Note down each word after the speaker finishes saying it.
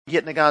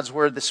Get into God's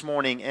Word this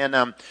morning.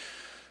 And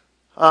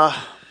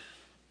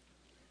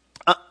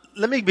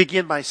let me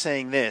begin by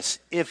saying this.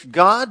 If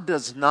God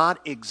does not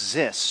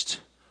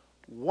exist,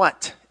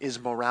 what is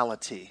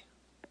morality?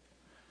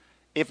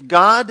 If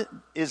God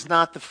is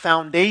not the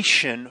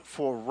foundation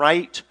for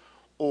right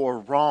or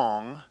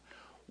wrong,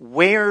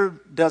 where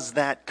does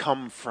that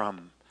come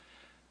from?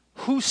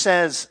 Who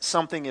says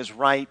something is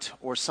right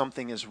or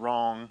something is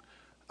wrong?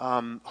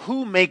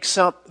 Who makes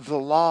up the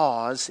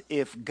laws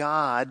if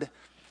God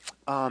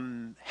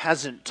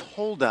hasn't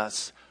told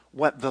us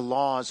what the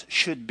laws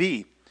should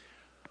be?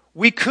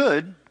 We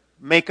could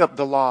make up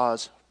the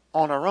laws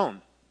on our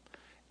own.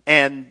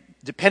 And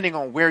depending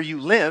on where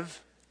you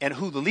live and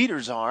who the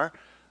leaders are,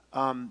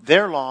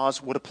 their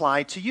laws would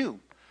apply to you.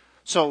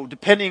 So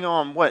depending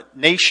on what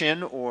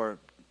nation or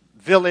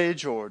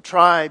village or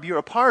tribe you're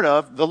a part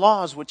of, the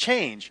laws would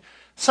change.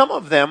 Some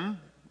of them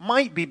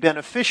might be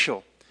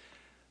beneficial,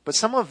 but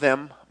some of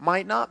them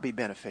might not be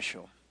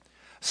beneficial.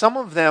 Some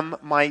of them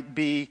might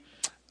be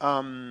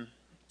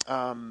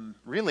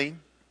really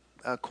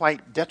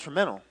quite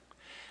detrimental.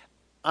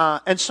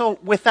 And so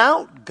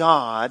without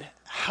God,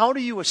 how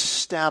do you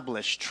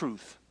establish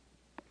truth?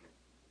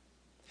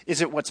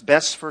 Is it what's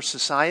best for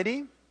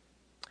society?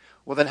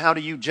 Well, then how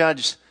do you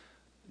judge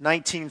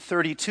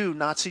 1932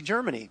 Nazi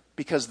Germany?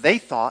 Because they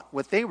thought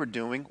what they were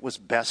doing was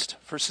best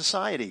for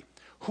society.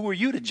 Who are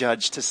you to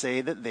judge to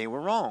say that they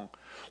were wrong?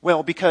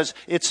 Well, because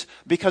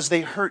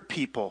they hurt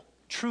people.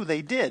 True,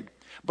 they did.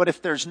 But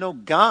if there's no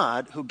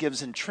God who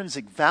gives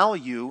intrinsic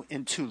value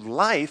into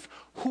life,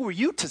 who are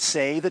you to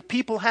say that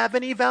people have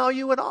any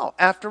value at all?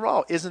 After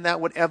all, isn't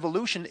that what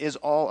evolution is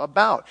all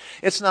about?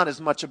 It's not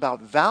as much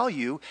about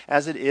value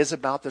as it is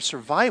about the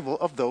survival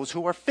of those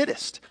who are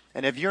fittest.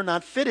 And if you're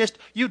not fittest,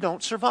 you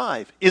don't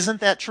survive.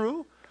 Isn't that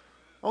true?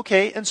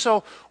 Okay, and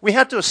so we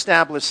have to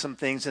establish some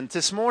things. And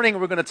this morning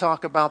we're going to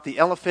talk about the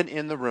elephant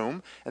in the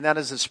room, and that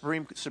is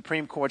the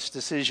Supreme Court's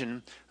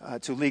decision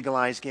to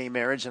legalize gay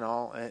marriage in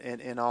all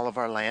of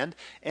our land.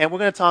 And we're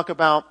going to talk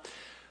about,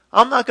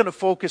 I'm not going to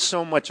focus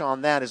so much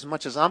on that as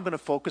much as I'm going to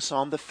focus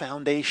on the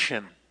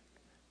foundation.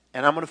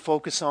 And I'm going to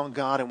focus on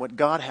God and what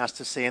God has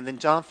to say. And then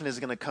Jonathan is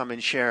going to come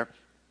and share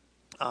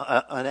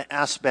an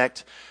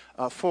aspect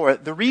for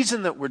it. The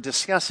reason that we're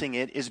discussing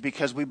it is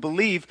because we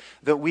believe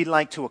that we'd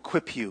like to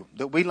equip you,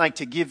 that we'd like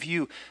to give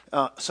you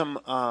some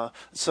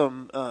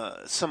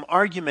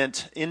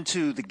argument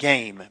into the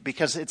game,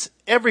 because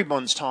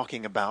everyone's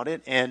talking about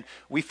it, and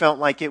we felt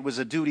like it was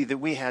a duty that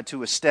we had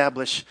to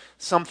establish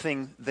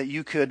something that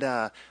you could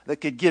that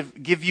could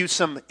give you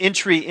some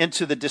entry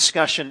into the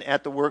discussion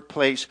at the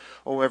workplace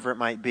or wherever it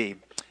might be.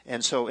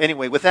 And so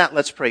anyway, with that,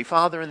 let's pray.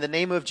 Father, in the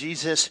name of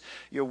Jesus,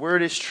 your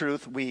word is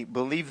truth. We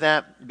believe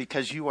that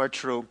because you are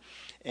true.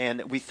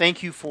 And we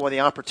thank you for the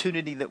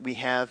opportunity that we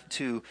have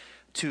to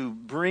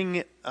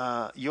bring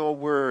your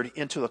word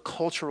into a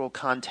cultural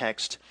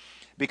context,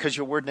 because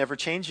your word never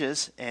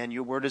changes and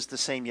your word is the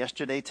same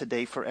yesterday,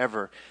 today,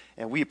 forever.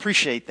 And we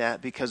appreciate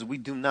that, because we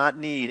do not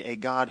need a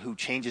God who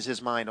changes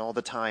his mind all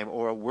the time,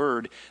 or a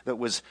word that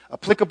was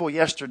applicable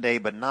yesterday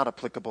but not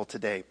applicable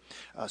today.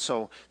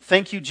 So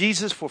thank you,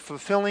 Jesus, for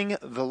fulfilling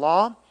the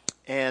law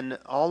and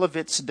all of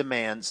its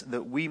demands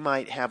that we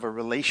might have a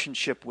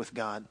relationship with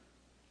God.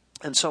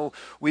 And so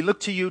we look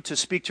to you to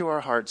speak to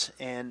our hearts,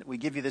 and we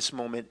give you this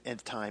moment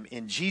and time.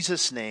 In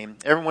Jesus' name,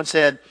 everyone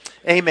said,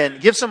 amen.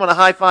 Give someone a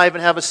high five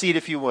and have a seat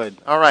if you would.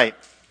 All right.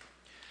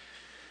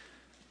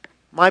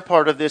 My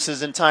part of this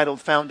is entitled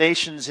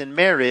Foundations in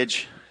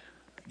Marriage.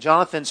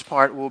 Jonathan's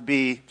part will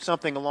be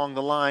something along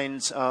the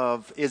lines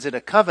of, is it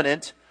a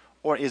covenant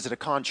or is it a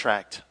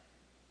contract?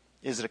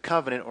 Is it a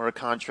covenant or a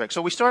contract?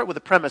 So we start with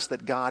the premise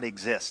that God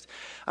exists.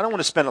 I don't want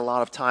to spend a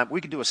lot of time. We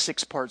could do a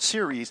 6-part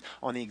series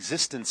on the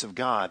existence of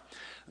God,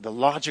 the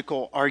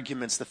logical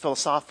arguments, the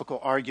philosophical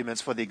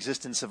arguments for the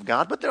existence of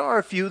God. But there are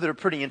a few that are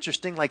pretty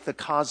interesting, like the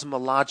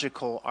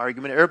cosmological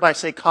argument. Everybody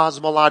say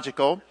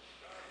cosmological.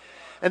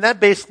 And that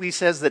basically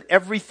says that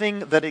everything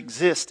that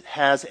exists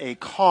has a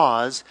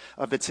cause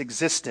of its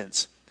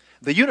existence.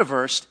 The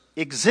universe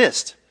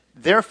exists.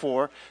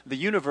 Therefore, the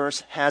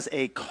universe has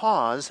a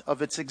cause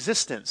of its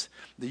existence.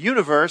 The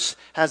universe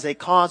has a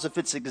cause of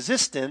its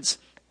existence.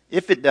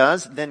 If it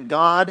does, then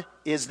God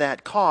is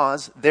that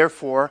cause.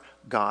 Therefore,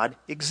 God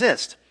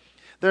exists.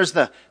 There's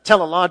the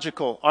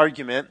teleological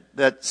argument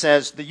that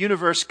says the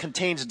universe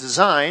contains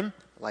design.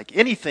 Like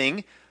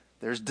anything,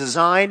 there's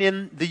design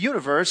in the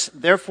universe.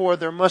 Therefore,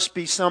 there must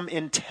be some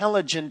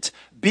intelligent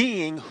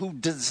being who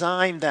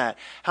designed that.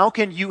 How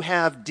can you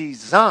have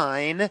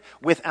design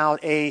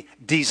without a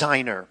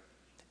designer?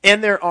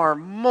 And there are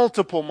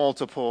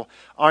multiple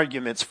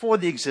arguments for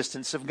the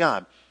existence of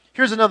God.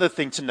 Here's another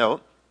thing to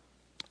note,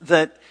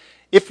 that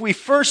if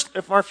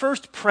our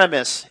first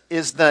premise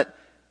is that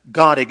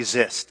God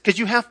exists, because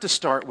you have to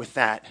start with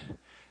that.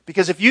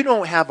 Because if you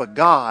don't have a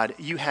God,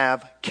 you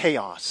have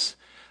chaos.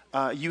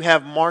 you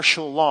have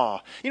martial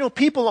law. You know,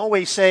 people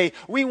always say,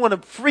 we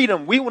want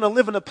freedom. We want to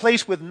live in a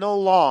place with no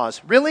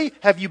laws. Really?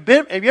 Have you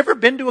ever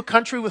been to a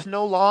country with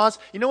no laws?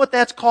 You know what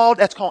that's called?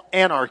 That's called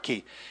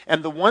anarchy.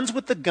 And the ones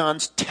with the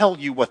guns tell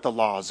you what the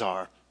laws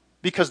are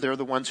because they're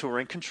the ones who are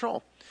in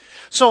control.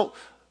 So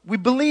we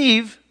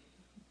believe,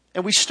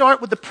 and we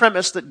start with the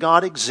premise that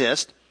God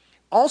exists.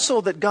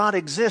 Also that God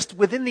exists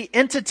within the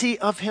entity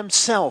of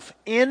himself,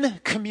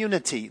 in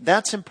community.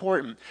 That's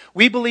important.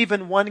 We believe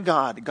in one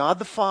God, God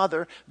the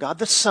Father, God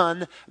the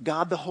Son,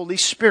 God the Holy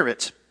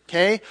Spirit.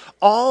 Okay?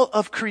 All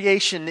of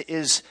creation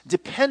is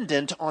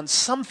dependent on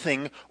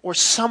something or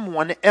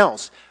someone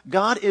else.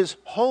 God is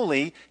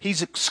holy.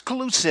 He's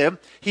exclusive.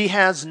 He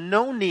has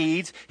no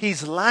needs.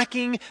 He's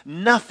lacking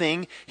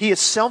nothing. He is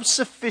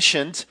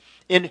self-sufficient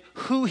in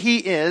who he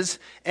is,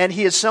 and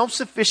he is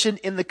self-sufficient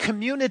in the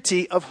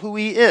community of who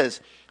he is.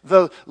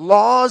 The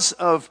laws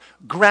of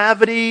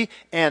gravity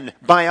and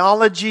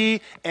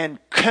biology and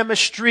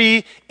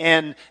chemistry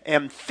and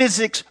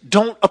physics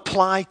don't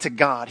apply to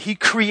God. He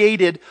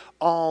created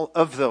all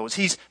of those.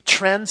 He's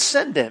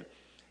transcendent.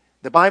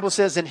 The Bible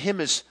says in him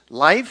is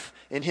life,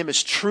 in him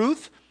is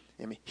truth.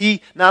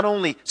 He not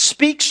only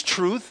speaks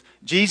truth,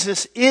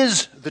 Jesus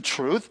is the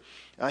truth.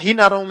 He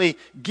not only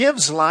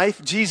gives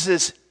life,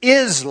 Jesus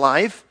is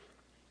life.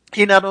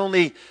 He not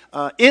only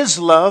is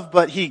love,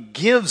 but he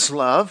gives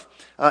love.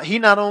 He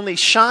not only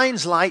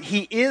shines light,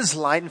 he is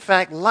light. In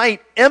fact,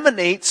 light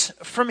emanates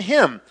from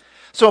him.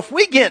 So if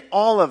we get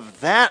all of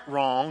that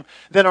wrong,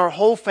 then our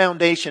whole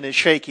foundation is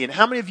shaky. And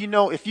how many of you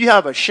know if you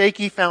have a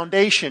shaky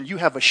foundation, you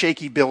have a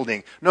shaky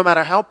building? No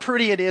matter how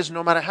pretty it is,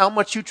 no matter how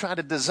much you try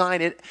to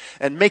design it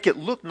and make it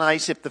look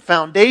nice, if the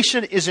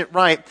foundation isn't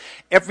right,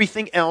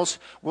 everything else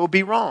will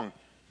be wrong.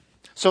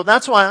 So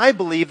that's why I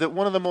believe that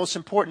one of the most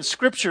important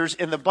scriptures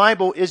in the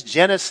Bible is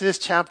Genesis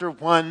chapter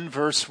 1,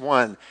 verse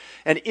 1.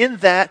 And in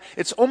that,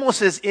 it's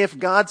almost as if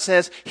God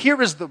says,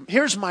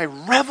 here's my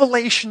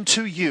revelation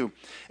to you.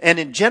 And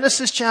in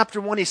Genesis chapter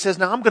 1, he says,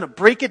 now I'm going to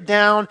break it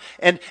down.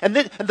 And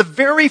the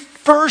very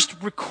first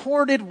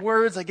recorded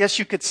words, I guess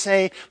you could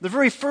say, the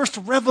very first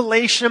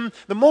revelation,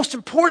 the most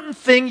important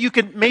thing you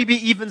could maybe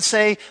even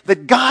say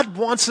that God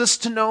wants us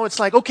to know, it's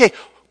like, okay,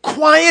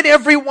 quiet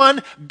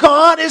everyone.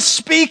 God is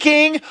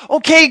speaking.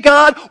 Okay,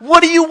 God,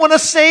 what do you want to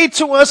say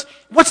to us?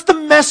 What's the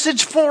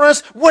message for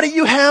us? What do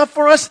you have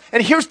for us?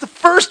 And here's the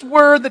first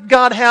word that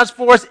God has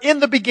for us. In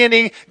the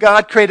beginning,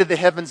 God created the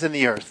heavens and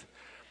the earth.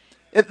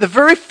 The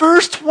very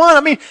first one.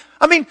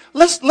 I mean,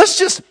 let's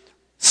just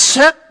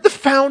set the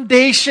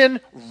foundation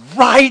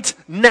right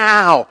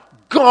now.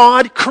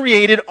 God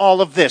created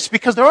all of this.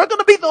 Because there are going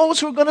to be those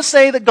who are going to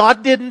say that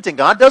God didn't and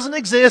God doesn't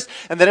exist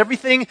and that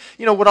everything,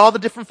 what all the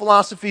different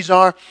philosophies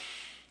are.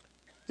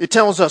 It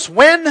tells us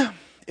when,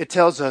 it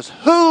tells us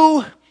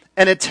who,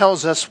 and it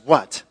tells us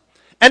what.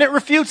 And it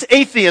refutes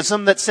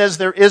atheism that says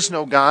there is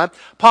no God,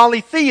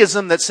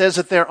 polytheism that says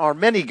that there are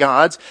many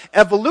gods,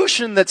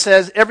 evolution that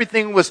says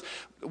everything was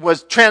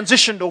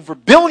transitioned over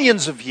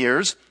billions of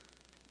years,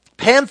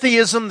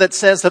 pantheism that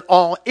says that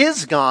all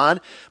is God,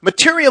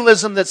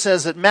 materialism that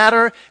says that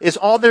matter is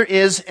all there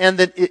is and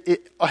that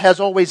it has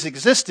always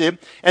existed,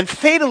 and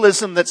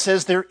fatalism that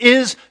says there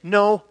is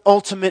no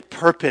ultimate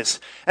purpose.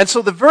 And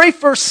so the very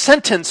first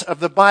sentence of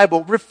the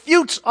Bible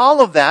refutes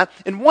all of that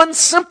in one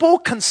simple,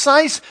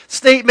 concise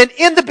statement.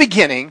 In the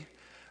beginning,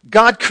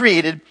 God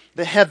created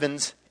the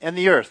heavens and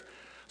the earth.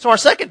 So our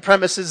second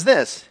premise is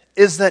this,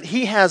 is that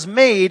he has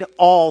made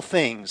all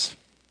things.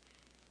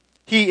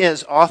 He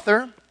is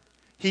author.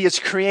 He is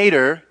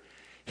creator.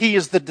 He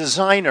is the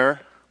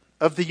designer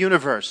of the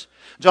universe.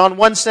 John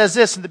 1 says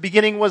this, in the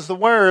beginning was the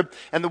Word,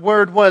 and the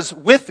Word was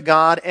with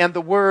God, and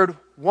the Word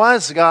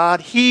was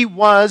God. He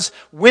was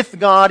with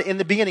God in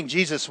the beginning.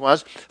 Jesus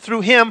was.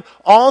 Through him,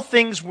 all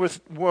things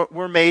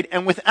were made,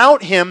 and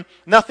without him,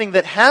 nothing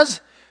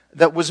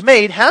that was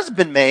made has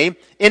been made.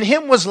 In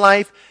him was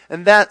life,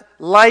 and that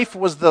life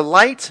was the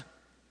light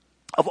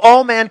of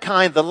all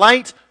mankind. The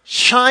light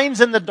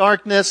shines in the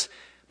darkness,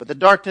 but the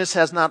darkness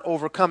has not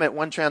overcome it.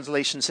 One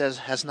translation says,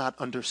 has not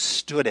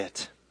understood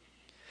it.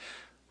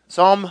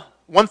 Psalm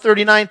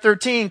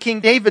 139:13, King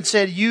David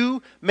said,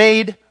 you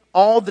made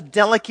all the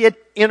delicate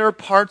inner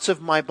parts of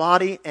my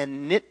body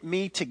and knit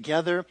me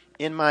together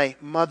in my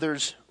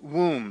mother's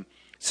womb.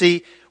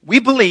 See, we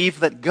believe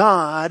that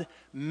God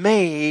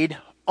made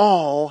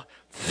all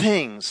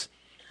things.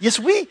 Yes,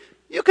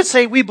 you could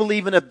say we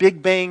believe in a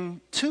Big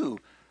Bang too.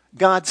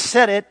 God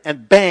said it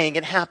and bang,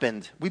 it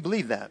happened. We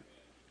believe that.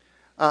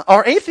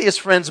 Our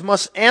atheist friends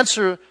must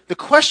answer the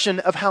question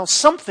of how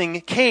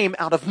something came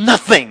out of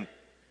nothing.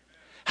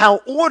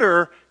 How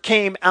order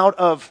came out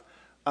of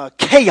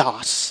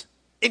chaos.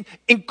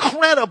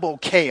 Incredible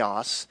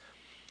chaos.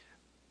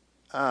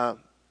 How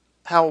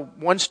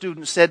one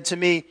student said to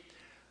me,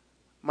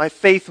 my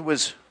faith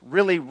was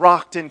really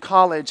rocked in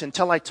college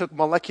until I took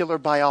molecular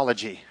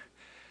biology.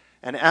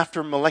 And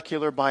after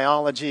molecular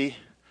biology,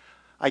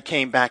 I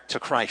came back to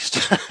Christ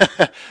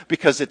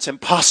because it's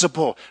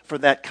impossible for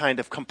that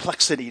kind of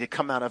complexity to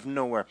come out of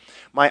nowhere.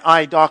 My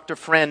eye doctor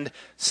friend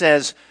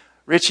says,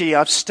 Richie,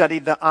 I've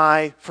studied the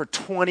eye for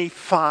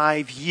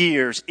 25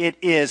 years. It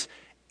is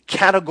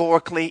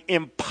categorically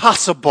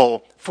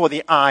impossible for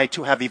the eye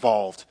to have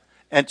evolved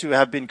and to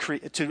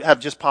have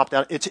just popped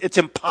out. It's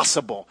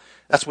impossible.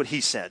 That's what he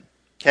said.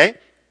 Okay?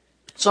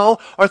 So,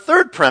 our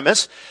third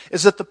premise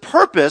is that the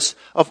purpose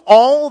of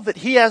all that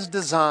he has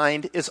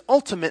designed is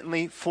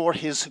ultimately for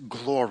his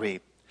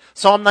glory.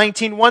 Psalm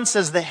 19:1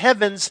 says, "The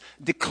heavens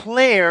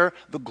declare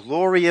the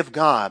glory of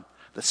God.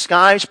 The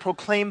skies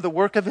proclaim the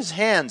work of his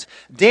hands.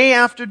 Day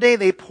after day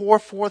they pour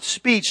forth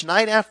speech.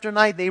 Night after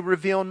night they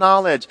reveal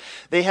knowledge.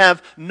 They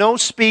have no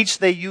speech,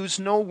 they use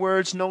no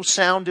words, no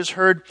sound is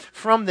heard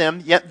from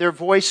them, yet their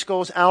voice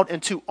goes out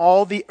into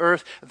all the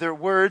earth, their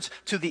words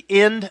to the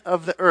end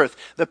of the earth."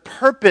 The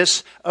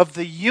purpose of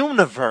the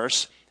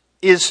universe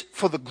is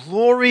for the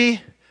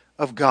glory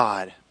of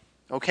God.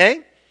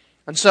 Okay?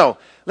 And so,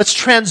 let's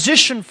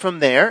transition from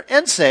there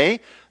and say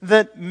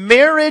that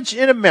marriage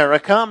in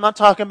America, I'm not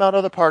talking about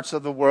other parts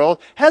of the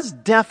world, has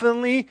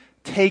definitely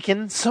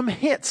taken some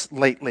hits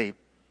lately.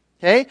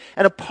 Okay?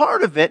 And a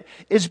part of it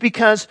is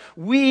because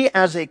we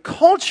as a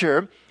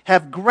culture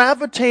have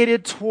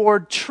gravitated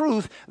toward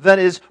truth that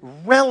is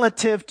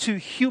relative to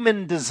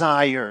human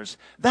desires.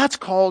 That's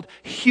called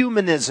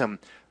humanism.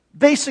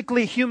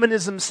 Basically,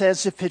 humanism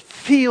says if it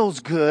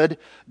feels good,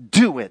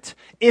 do it.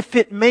 If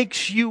it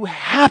makes you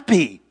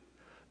happy,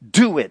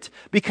 do it.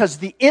 Because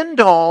the end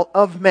all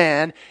of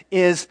man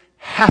is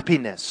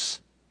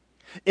happiness.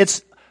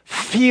 It's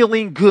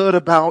feeling good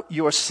about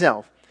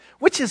yourself.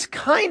 Which is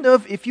kind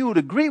of, if you would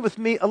agree with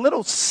me, a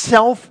little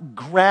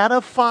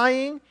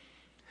self-gratifying.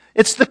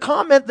 It's the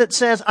comment that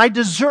says, I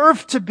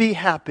deserve to be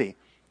happy.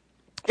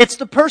 It's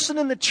the person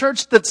in the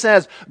church that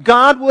says,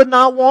 God would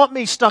not want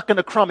me stuck in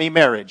a crummy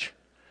marriage.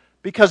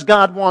 Because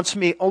God wants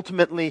me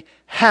ultimately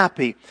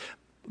happy.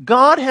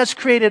 God has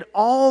created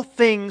all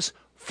things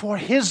for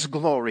his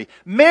glory.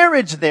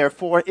 Marriage,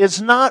 therefore,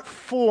 is not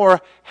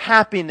for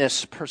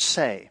happiness per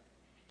se.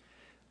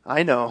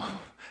 I know.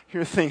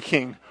 You're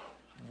thinking,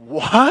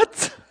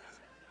 what?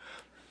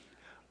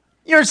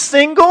 You're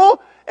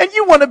single and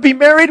you want to be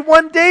married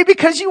one day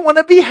because you want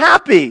to be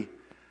happy.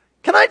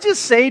 Can I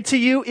just say to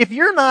you, if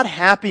you're not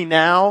happy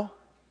now,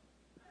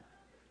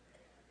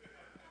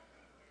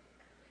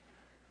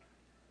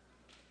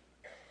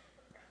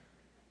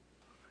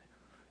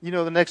 you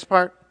know the next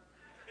part?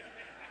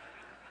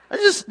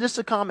 Just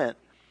a comment.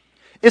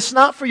 It's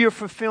not for your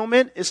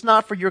fulfillment. It's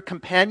not for your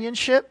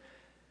companionship.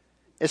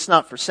 It's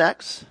not for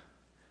sex.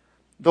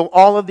 Though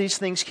all of these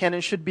things can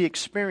and should be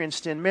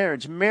experienced in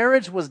marriage.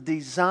 Marriage was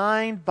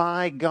designed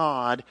by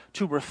God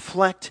to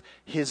reflect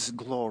his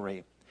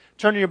glory.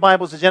 Turn to your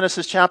Bibles to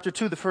Genesis chapter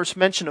 2, the first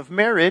mention of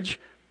marriage.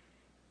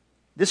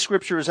 This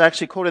scripture is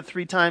actually quoted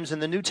 3 times in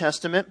the New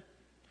Testament.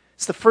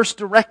 It's the first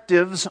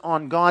directives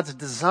on God's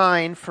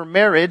design for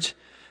marriage.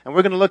 And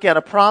we're going to look at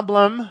a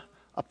problem,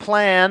 a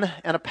plan,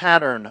 and a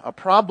pattern. A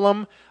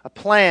problem, a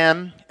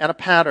plan, and a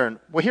pattern.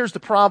 Well, here's the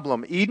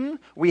problem. Eden,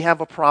 we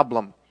have a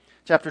problem.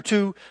 Chapter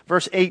 2,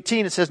 verse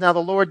 18, it says, "Now the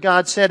Lord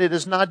God said, it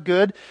is not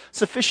good,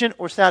 sufficient,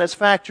 or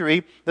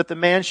satisfactory that the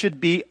man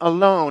should be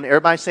alone."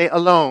 Everybody say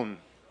alone.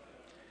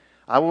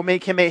 "I will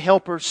make him a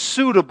helper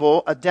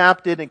suitable,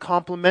 adapted, and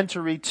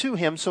complementary to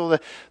him." So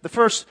the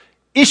first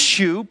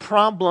issue,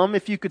 problem,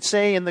 if you could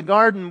say, in the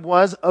garden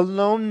was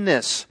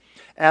aloneness.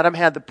 Adam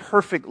had the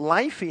perfect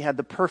life. He had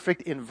the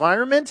perfect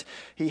environment.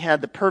 He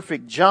had the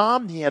perfect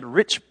job. He had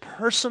rich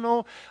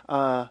personal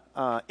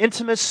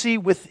intimacy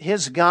with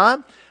his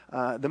God.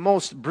 The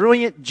most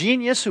brilliant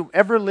genius who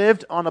ever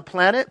lived on a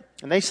planet.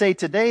 And they say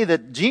today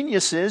that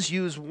geniuses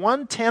use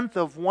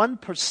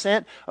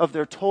 0.1% of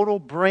their total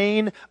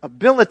brain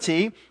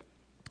ability.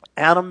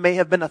 Adam may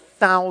have been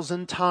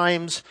 1,000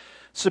 times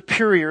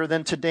superior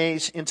than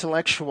today's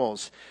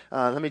intellectuals.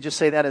 Let me just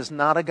say that is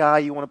not a guy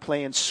you want to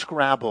play in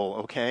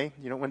Scrabble, okay?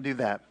 You don't want to do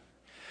that.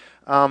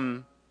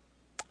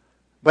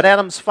 But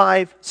Adam's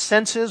 5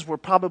 senses were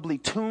probably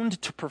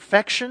tuned to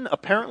perfection.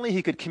 Apparently,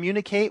 he could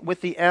communicate with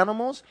the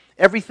animals.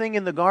 Everything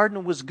in the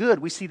garden was good.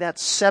 We see that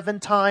 7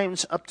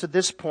 times up to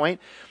this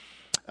point.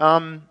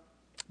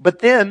 But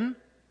then,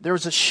 there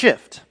was a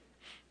shift.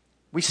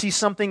 We see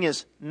something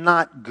is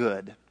not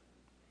good.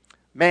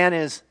 Man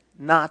is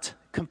not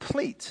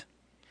complete.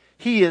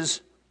 He is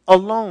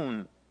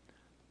alone.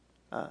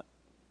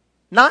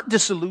 Not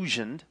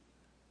disillusioned.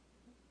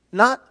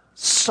 Not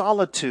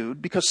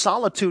solitude, because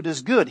solitude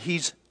is good.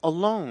 He's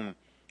alone.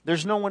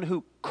 There's no one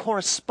who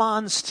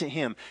corresponds to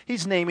him.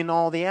 He's naming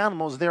all the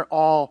animals. They're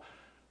all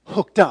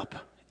hooked up,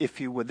 if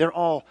you would. They're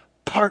all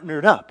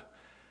partnered up.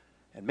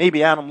 And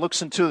maybe Adam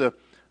looks into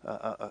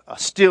a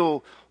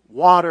still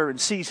water and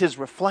sees his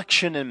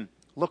reflection and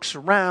looks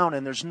around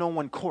and there's no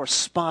one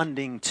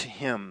corresponding to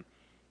him.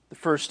 The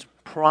first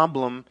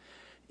problem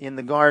in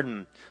the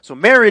garden. So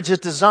marriage is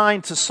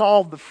designed to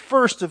solve the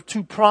first of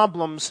 2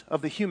 problems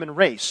of the human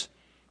race.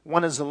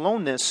 One is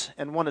aloneness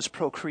and one is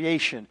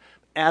procreation.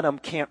 Adam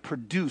can't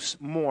produce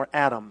more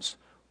atoms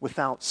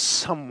without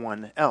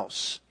someone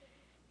else.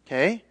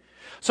 Okay?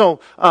 So,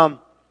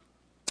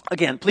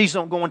 Again, please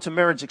don't go into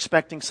marriage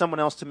expecting someone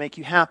else to make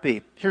you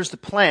happy. Here's the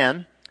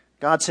plan.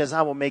 God says,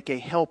 I will make a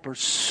helper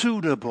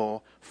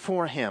suitable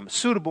for him.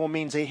 Suitable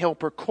means a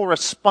helper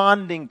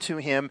corresponding to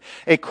him,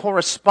 a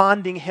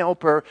corresponding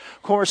helper,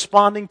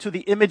 corresponding to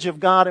the image of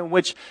God in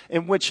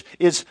which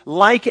is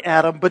like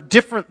Adam, but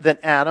different than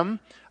Adam.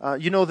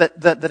 You know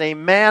that a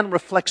man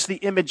reflects the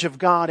image of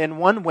God in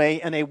one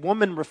way, and a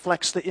woman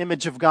reflects the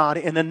image of God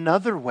in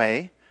another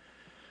way.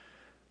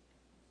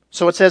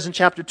 So it says in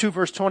chapter 2,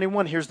 verse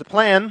 21, here's the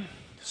plan.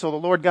 So the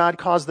Lord God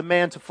caused the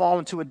man to fall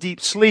into a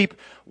deep sleep.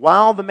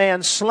 While the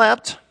man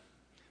slept,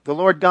 the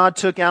Lord God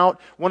took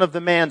out one of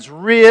the man's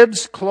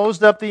ribs,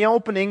 closed up the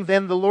opening.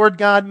 Then the Lord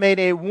God made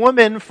a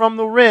woman from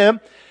the rib,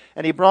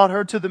 and he brought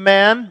her to the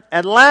man.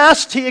 At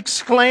last he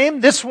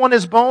exclaimed, this one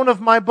is bone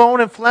of my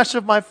bone and flesh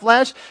of my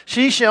flesh.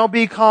 She shall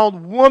be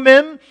called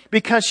woman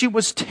because she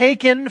was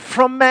taken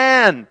from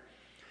man.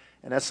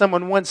 And as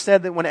someone once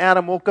said, that when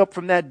Adam woke up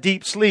from that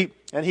deep sleep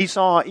and he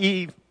saw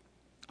Eve,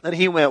 that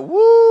he went,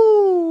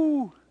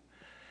 woo!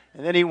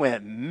 And then he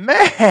went,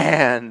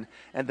 man!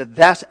 And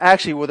that's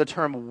actually where the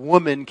term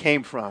woman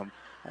came from.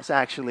 That's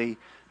actually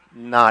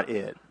not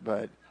it,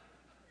 but...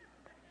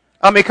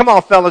 I mean, come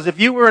on, fellas. If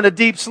you were in a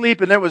deep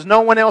sleep and there was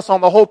no one else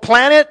on the whole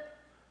planet,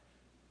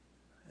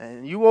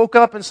 and you woke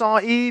up and saw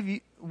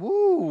Eve,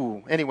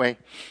 woo! Anyway,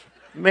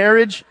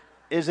 marriage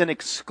is an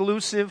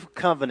exclusive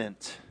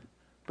covenant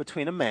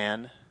between a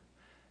man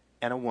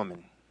and a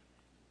woman.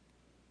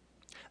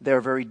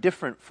 They're very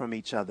different from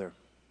each other.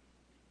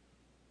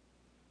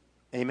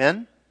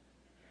 Amen?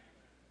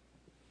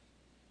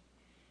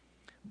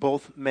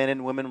 Both men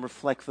and women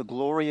reflect the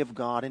glory of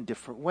God in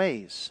different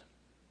ways.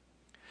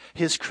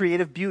 His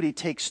creative beauty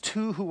takes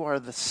two who are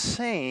the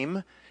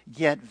same,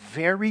 yet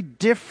very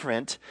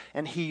different,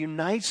 and he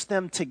unites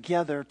them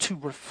together to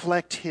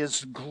reflect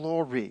his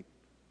glory.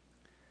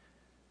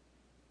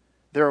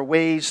 There are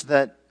ways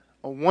that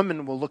a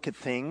woman will look at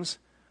things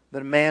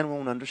that a man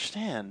won't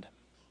understand.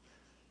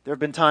 There have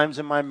been times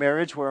in my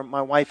marriage where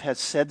my wife has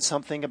said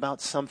something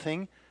about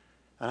something,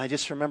 and I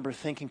just remember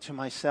thinking to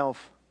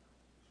myself,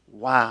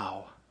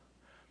 wow,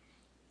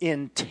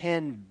 in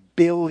 10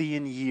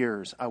 billion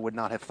years, I would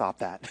not have thought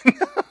that.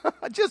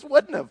 I just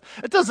wouldn't have.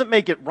 It doesn't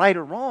make it right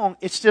or wrong.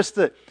 It's just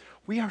that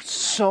we are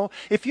so...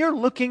 If you're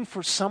looking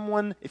for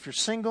someone, if you're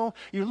single,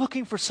 you're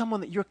looking for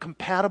someone that you're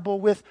compatible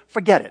with,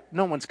 forget it.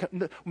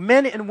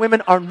 Men and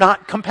women are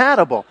not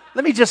compatible.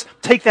 Let me just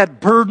take that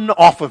burden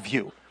off of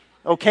you.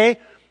 Okay?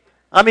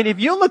 I mean, if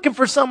you're looking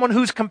for someone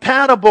who's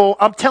compatible,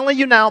 I'm telling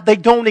you now, they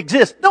don't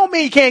exist. Don't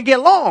mean you can't get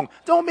along.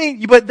 Don't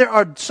mean, but there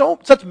are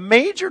such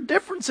major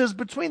differences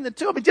between the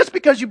two. I mean, just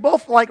because you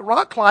both like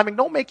rock climbing,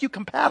 don't make you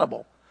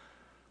compatible.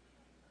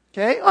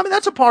 Okay? I mean,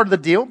 that's a part of the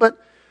deal,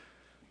 but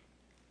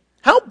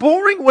how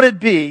boring would it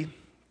be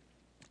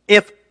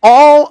if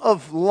all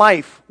of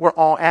life were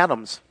all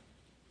atoms?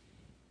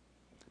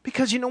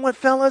 Because you know what,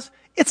 fellas?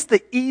 It's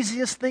the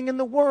easiest thing in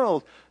the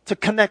world to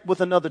connect with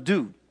another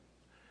dude.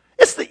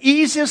 It's the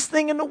easiest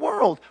thing in the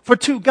world for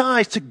two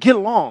guys to get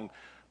along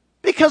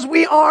because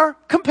we are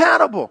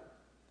compatible.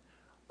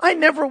 I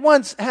never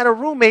once had a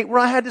roommate where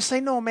I had to say,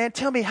 no, man,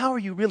 tell me, how are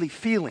you really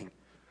feeling?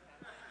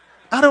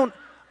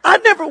 I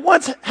never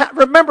once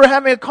remember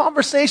having a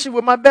conversation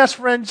with my best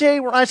friend Jay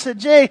where I said,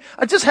 Jay,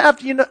 I just have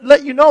to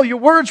let you know your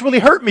words really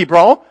hurt me,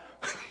 bro.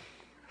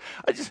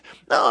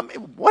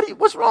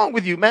 What's wrong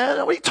with you, man?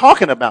 What are you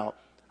talking about?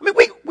 I mean,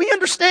 we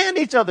understand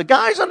each other.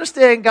 Guys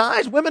understand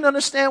guys. Women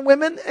understand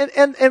women.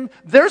 And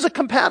there's a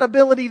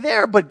compatibility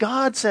there. But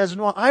God says,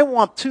 no, I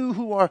want two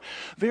who are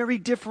very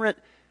different,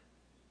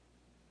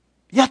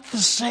 yet the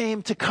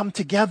same, to come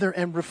together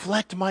and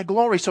reflect my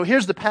glory. So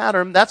here's the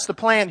pattern. That's the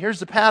plan. Here's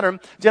the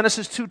pattern.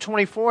 Genesis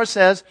 2:24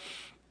 says,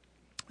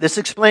 this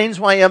explains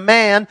why a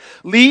man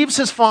leaves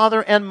his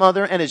father and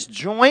mother and is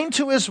joined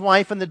to his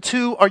wife, and the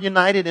two are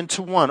united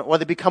into one, or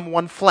they become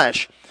one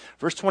flesh.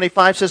 Verse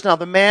 25 says, now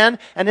the man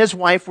and his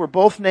wife were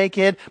both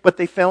naked, but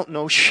they felt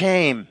no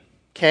shame.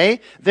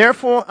 Okay?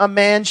 Therefore, a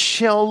man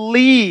shall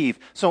leave.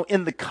 So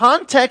in the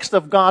context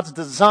of God's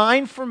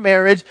design for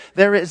marriage,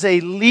 there is a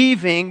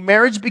leaving.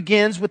 Marriage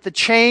begins with the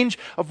change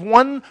of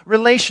one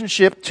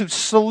relationship to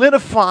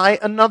solidify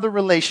another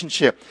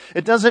relationship.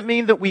 It doesn't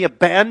mean that we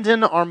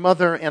abandon our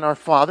mother and our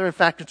father. In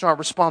fact, it's our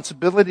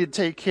responsibility to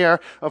take care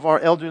of our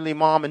elderly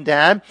mom and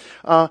dad.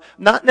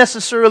 Not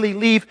necessarily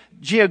leave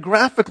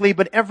geographically,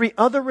 but every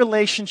other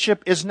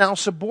relationship is now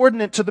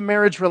subordinate to the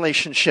marriage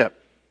relationship.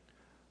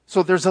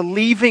 So there's a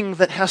leaving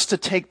that has to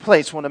take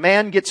place. When a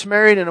man gets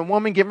married and a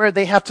woman get married,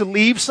 they have to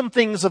leave some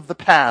things of the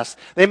past.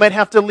 They might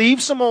have to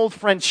leave some old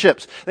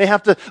friendships. They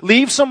have to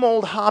leave some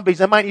old hobbies.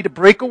 They might need to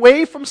break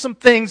away from some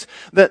things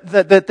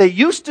that they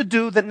used to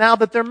do that now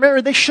that they're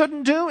married, they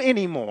shouldn't do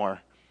anymore.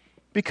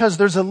 Because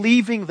there's a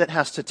leaving that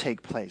has to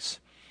take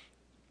place.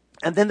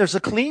 And then there's a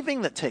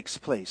cleaving that takes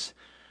place.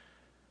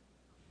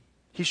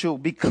 He shall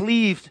be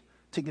cleaved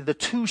together. The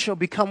two shall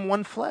become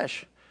one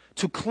flesh.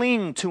 to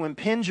cling, to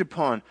impinge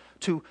upon,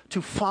 to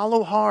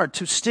follow hard,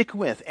 to stick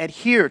with,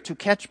 adhere, to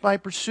catch by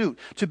pursuit,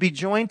 to be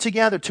joined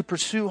together, to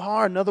pursue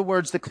hard. In other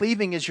words, the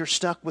cleaving is you're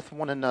stuck with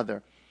one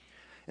another.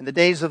 In the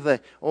days of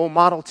the old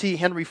Model T,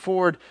 Henry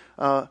Ford,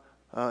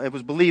 it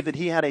was believed that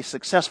he had a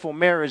successful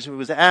marriage. He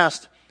was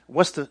asked,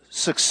 what's the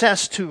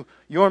success to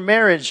your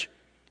marriage?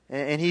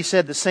 And he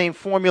said the same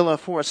formula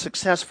for a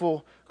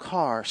successful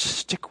car: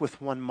 stick with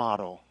one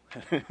model.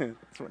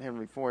 That's what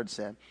Henry Ford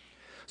said.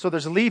 So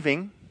there's a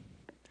leaving,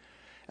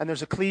 and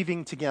there's a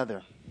cleaving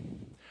together.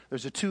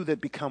 There's a two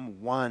that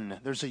become one.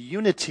 There's a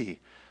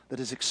unity that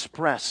is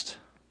expressed,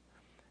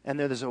 and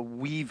there's a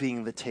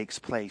weaving that takes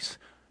place.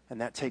 And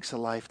that takes a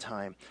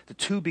lifetime. The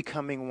two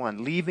becoming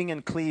one, leaving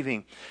and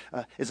cleaving,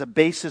 is a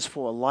basis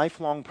for a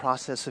lifelong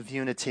process of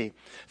unity.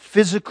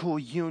 Physical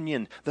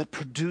union that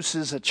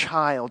produces a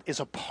child is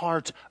a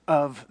part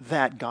of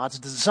that. God's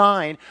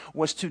design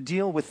was to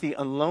deal with the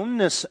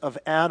aloneness of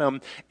Adam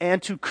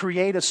and to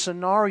create a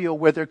scenario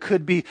where there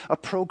could be a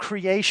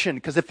procreation.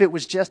 Because if it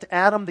was just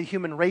Adam, the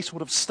human race would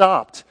have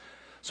stopped.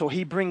 So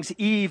he brings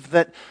Eve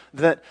that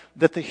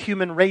the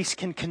human race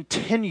can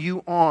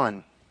continue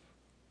on.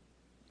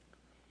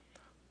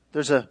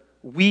 There's a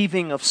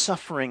weaving of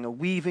suffering, a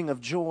weaving of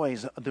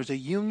joys. There's a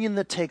union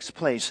that takes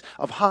place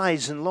of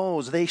highs and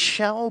lows. They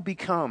shall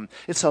become.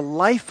 It's a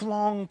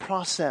lifelong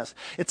process.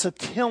 It's a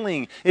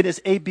tilling. It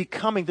is a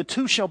becoming. The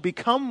two shall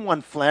become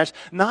one flesh.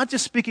 Not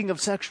just speaking of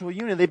sexual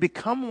union. They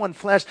become one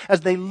flesh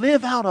as they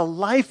live out a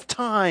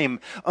lifetime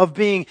of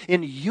being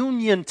in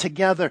union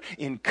together,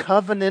 in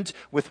covenant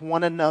with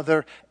one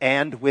another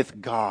and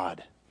with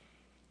God.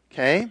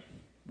 Okay?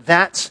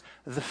 That's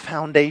the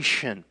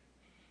foundation.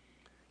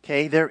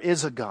 Okay, there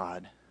is a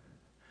God.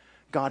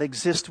 God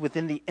exists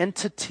within the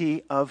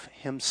entity of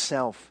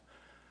Himself.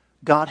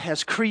 God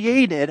has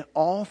created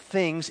all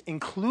things,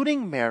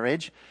 including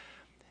marriage,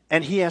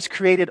 and He has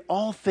created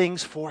all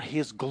things for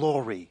His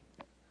glory.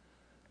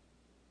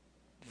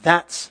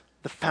 That's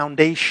the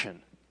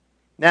foundation.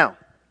 Now,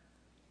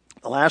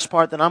 the last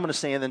part that I'm going to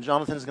say, and then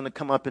Jonathan's going to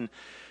come up and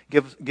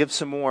give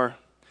some more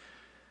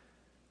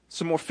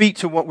feet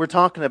to what we're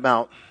talking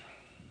about.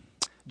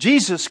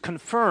 Jesus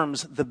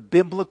confirms the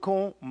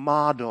biblical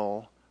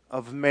model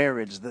of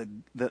marriage, the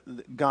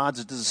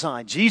God's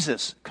design.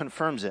 Jesus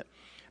confirms it.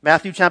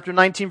 Matthew chapter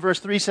 19 verse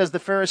 3 says, the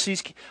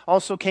Pharisees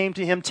also came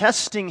to him,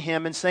 testing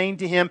him and saying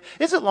to him,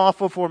 is it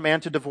lawful for a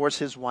man to divorce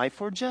his wife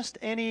for just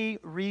any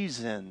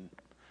reason?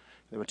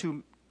 There were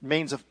two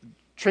trains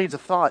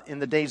of thought in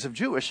the days of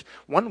Jewish.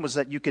 One was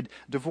that you could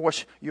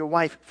divorce your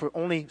wife for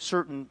only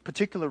certain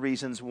particular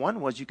reasons.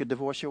 One was you could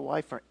divorce your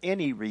wife for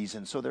any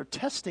reason. So they're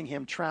testing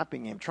him,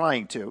 trapping him,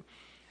 trying to.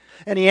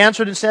 And he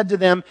answered and said to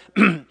them,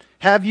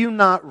 have you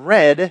not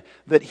read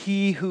that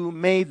he who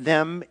made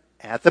them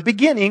at the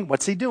beginning,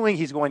 what's he doing?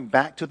 He's going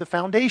back to the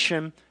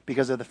foundation,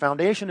 because if the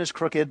foundation is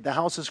crooked, the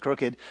house is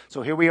crooked.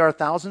 So here we are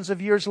thousands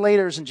of years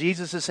later, and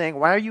Jesus is saying,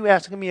 why are you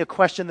asking me a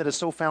question that is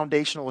so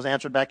foundational? It was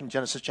answered back in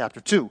Genesis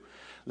chapter 2.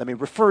 Let me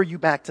refer you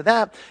back to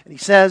that. And he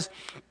says,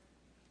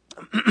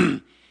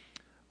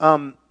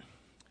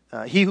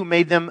 he who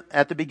made them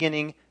at the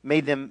beginning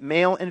made them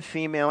male and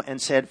female,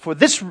 and said, for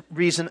this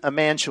reason a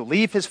man shall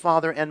leave his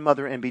father and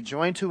mother and be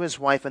joined to his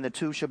wife, and the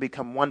two shall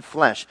become one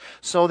flesh.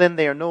 So then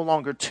they are no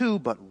longer two,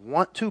 but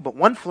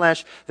one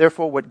flesh.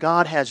 Therefore what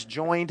God has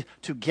joined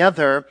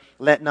together,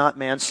 let not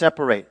man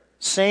separate.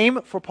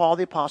 Same for Paul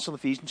the Apostle.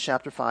 Ephesians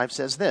chapter 5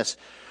 says this,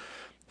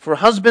 for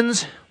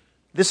husbands,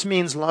 this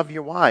means love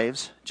your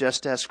wives,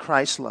 just as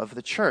Christ loved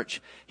the church.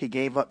 He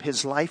gave up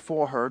His life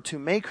for her to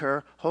make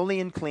her holy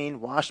and clean,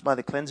 washed by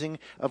the cleansing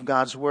of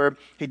God's word.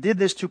 He did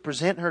this to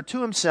present her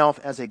to Himself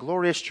as a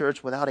glorious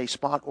church without a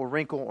spot or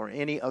wrinkle or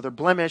any other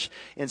blemish.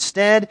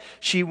 Instead,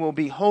 she will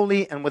be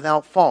holy and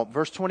without fault.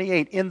 Verse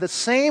 28, in the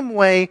same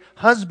way,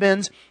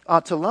 husbands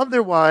ought to love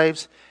their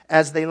wives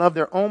as they love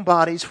their own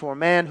bodies, for a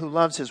man who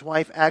loves his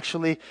wife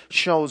actually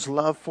shows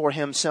love for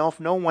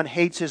himself. No one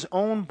hates his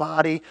own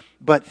body,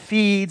 but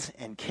feeds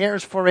and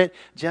cares for it,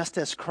 just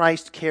as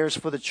Christ cares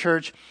for the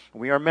church.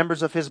 We are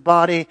members of His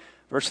body.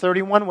 Verse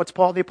 31, what's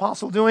Paul the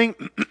Apostle doing?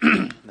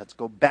 Let's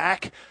go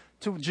back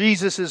to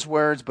Jesus'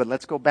 words, but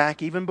let's go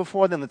back even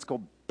before then. Let's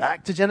go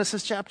back to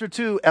Genesis chapter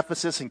 2,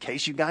 Ephesus, in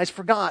case you guys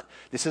forgot.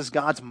 This is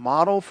God's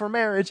model for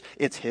marriage.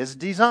 It's His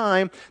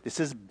design. This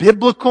is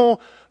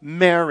biblical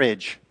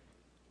marriage.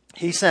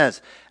 He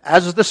says,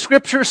 as the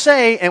scriptures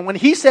say, and when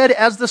he said,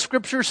 as the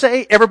scriptures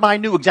say, everybody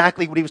knew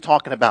exactly what he was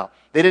talking about.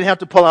 They didn't have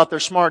to pull out their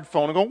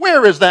smartphone and go,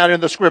 where is that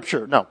in the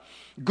scripture? No.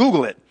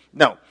 Google it.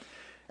 No.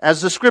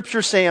 As the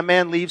scriptures say, a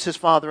man leaves his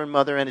father and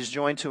mother and is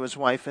joined to his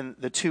wife, and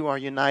the two are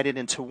united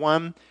into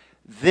one.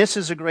 This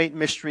is a great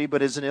mystery,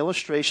 but is an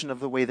illustration of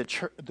the way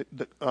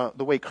the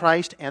way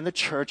Christ and the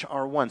church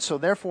are one. So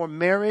therefore,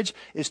 marriage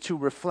is to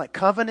reflect,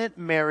 covenant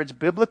marriage,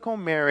 biblical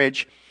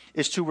marriage,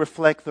 is to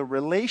reflect the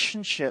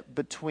relationship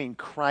between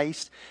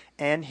Christ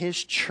and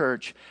His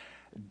church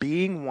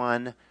being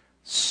one,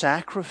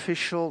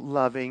 sacrificial,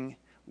 loving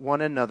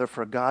one another.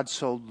 For God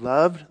so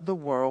loved the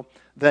world,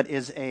 that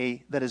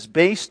is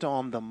based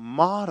on the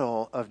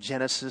model of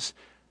Genesis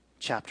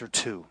chapter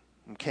 2.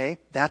 Okay?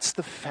 That's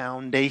the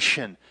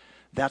foundation.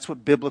 That's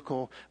what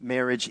biblical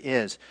marriage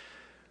is.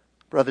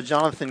 Brother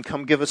Jonathan,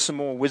 come give us some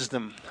more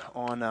wisdom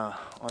on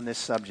this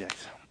subject.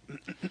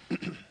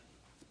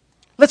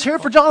 Let's hear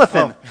it for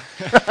Jonathan.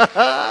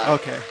 Oh.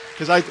 Okay,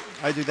 because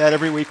I do that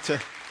every week to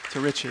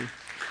Richie.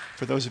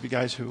 For those of you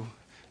guys who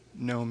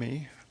know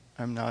me,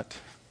 I'm not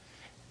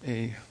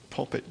a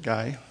pulpit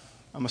guy.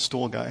 I'm a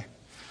stool guy.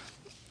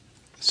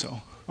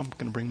 So I'm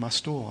going to bring my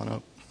stool on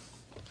up.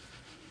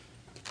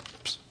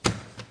 Oops.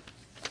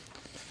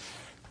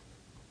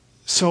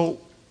 So,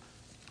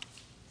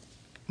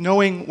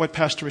 knowing what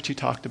Pastor Richie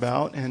talked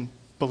about and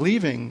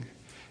believing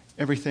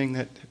everything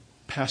that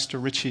Pastor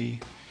Richie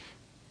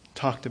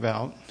talked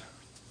about,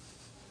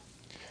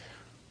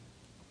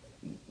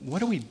 what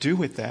do we do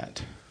with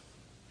that?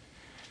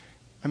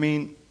 I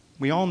mean,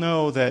 we all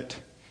know that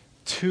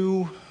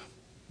 3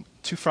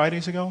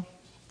 Fridays ago,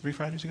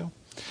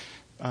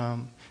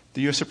 the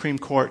U.S. Supreme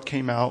Court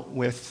came out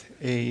with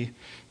a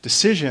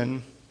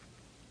decision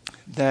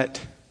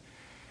that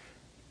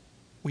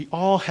we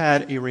all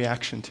had a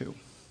reaction to.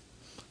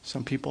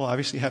 Some people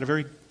obviously had a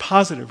very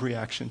positive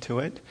reaction to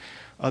it.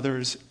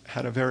 Others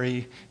had a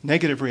very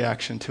negative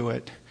reaction to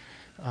it.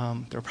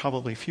 There are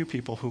probably a few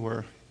people who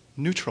were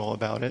neutral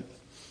about it.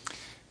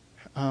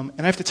 And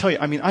I have to tell you,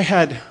 I mean, I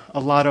had a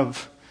lot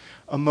of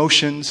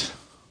emotions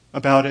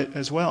about it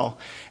as well.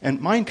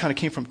 And mine kind of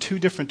came from two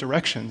different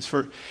directions.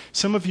 For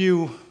some of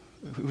you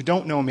who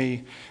don't know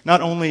me,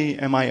 not only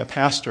am I a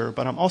pastor,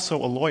 but I'm also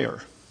a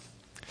lawyer.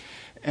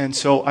 And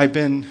so I've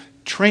been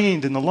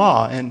trained in the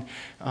law, and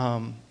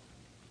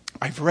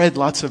I've read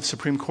lots of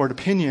Supreme Court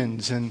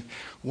opinions and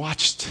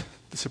watched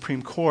the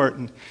Supreme Court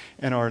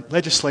and our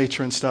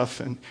legislature and stuff,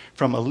 and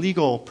from a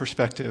legal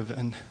perspective.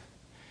 And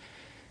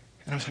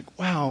I was like,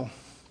 wow.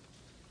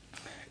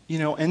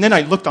 And then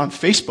I looked on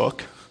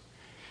Facebook,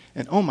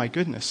 and oh my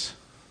goodness.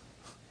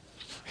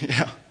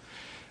 Yeah.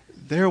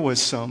 There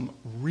was some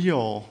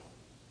real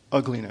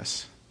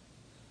ugliness.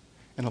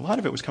 And a lot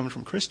of it was coming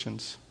from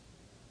Christians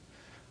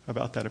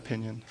about that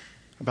opinion,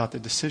 about the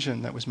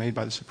decision that was made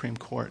by the Supreme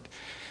Court.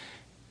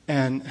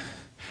 And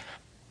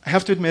I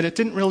have to admit, it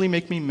didn't really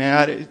make me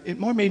mad. It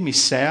more made me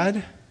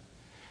sad,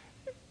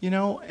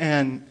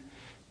 and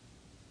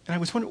I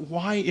was wondering,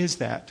 why is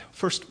that?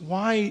 First,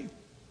 why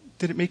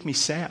did it make me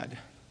sad?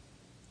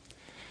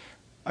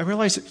 I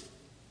realized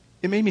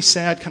it made me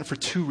sad kind of for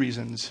two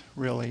reasons,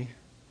 really.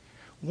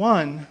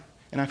 One,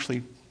 and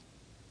actually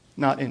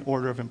not in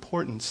order of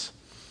importance,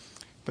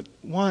 but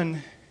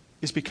one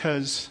is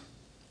because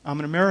I'm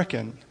an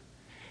American,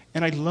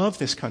 and I love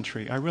this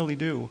country. I really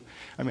do.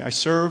 I mean, I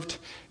served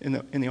in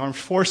the armed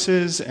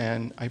forces,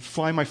 and I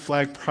fly my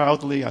flag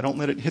proudly. I don't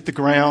let it hit the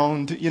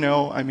ground.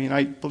 I mean,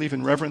 I believe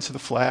in reverence of the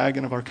flag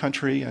and of our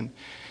country, and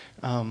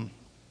I'm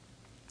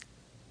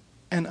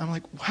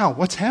like, wow,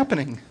 what's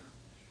happening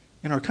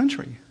in our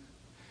country?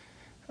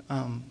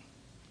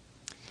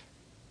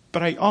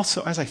 But I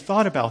also, as I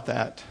thought about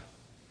that,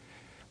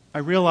 I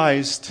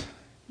realized,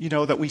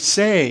 that we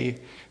say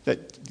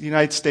that the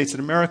United States, that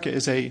America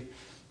is a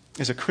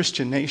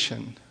Christian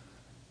nation.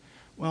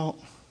 Well,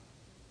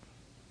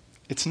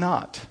 it's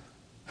not.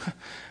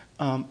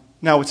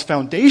 Now, its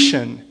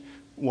foundation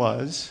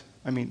was,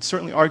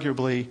 certainly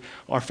arguably,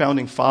 our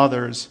founding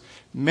fathers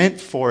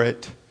meant for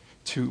it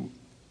to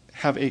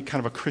have a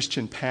kind of a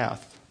Christian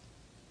path.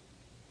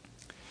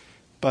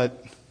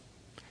 But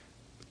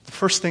the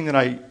first thing that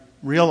I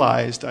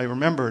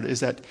remembered,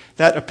 is that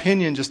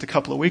opinion just a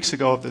couple of weeks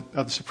ago of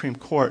the Supreme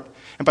Court,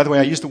 and by the way,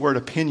 I use the word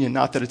opinion,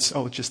 not that it's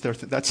just their,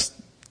 that's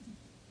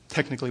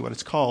technically what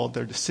it's called,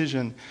 their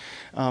decision,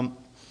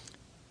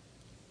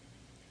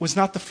 was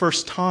not the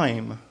first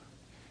time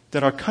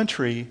that our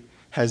country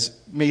has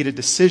made a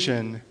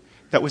decision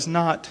that was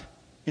not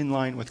in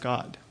line with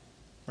God,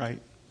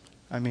 right?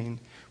 I mean,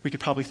 we could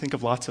probably think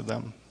of lots of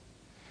them,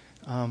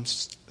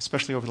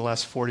 especially over the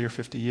last 40 or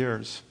 50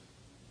 years.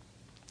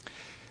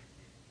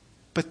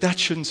 But that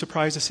shouldn't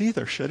surprise us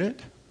either, should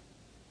it?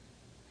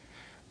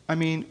 I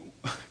mean,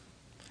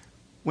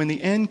 when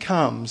the end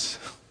comes,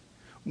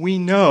 we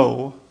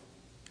know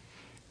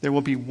there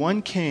will be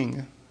one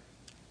king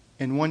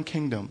and one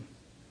kingdom.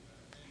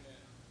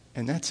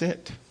 And that's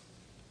it.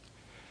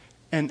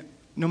 And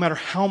no matter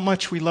how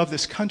much we love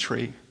this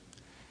country,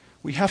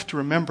 we have to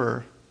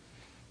remember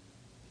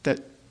that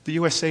the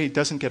USA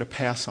doesn't get a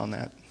pass on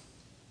that.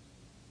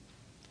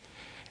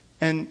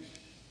 And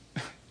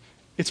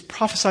it's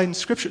prophesied in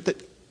Scripture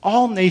that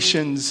all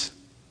nations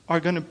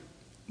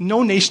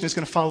no nation is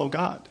going to follow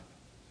God.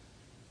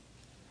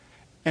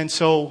 And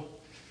so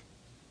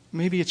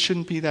maybe it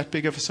shouldn't be that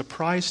big of a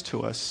surprise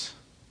to us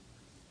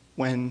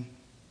when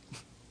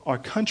our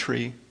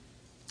country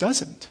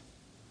doesn't.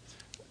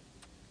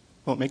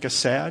 Will it make us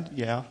sad?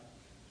 Yeah.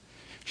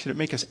 Should it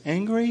make us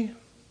angry?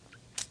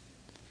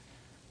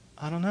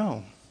 I don't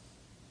know.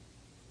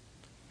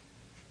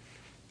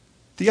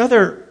 The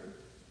other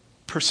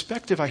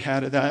perspective I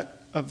had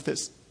of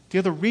this, the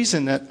other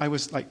reason that I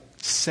was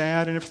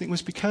sad and everything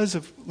was because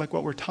of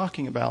what we're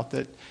talking about.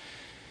 That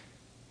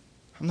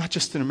I'm not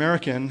just an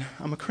American,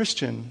 I'm a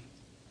Christian.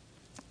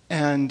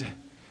 And,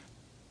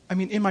 I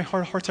mean, in my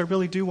heart of hearts, I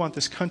really do want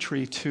this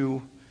country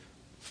to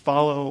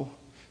follow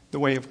the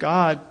way of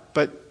God,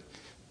 but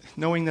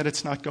knowing that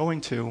it's not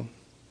going to,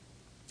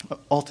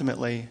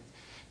 ultimately,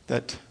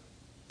 that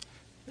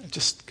it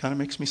just kind of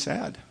makes me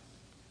sad.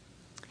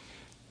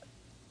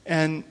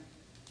 And,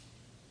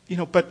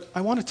 but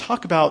I want to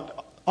talk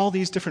about all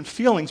these different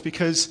feelings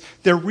because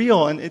they're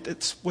real and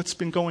it's what's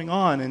been going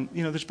on. And,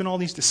 there's been all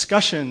these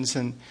discussions.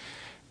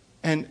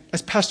 And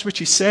as Pastor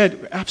Richie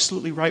said, we're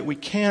absolutely right. We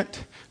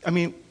can't,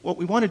 what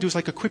we want to do is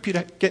equip you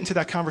to get into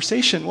that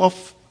conversation. Well,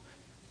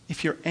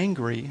 if you're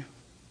angry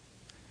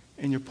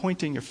and you're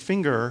pointing your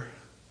finger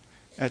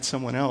at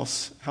someone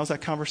else, how's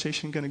that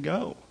conversation going to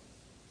go?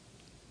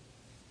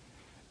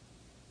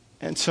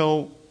 And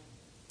so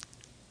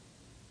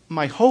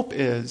my hope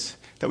is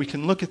that we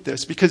can look at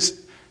this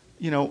because,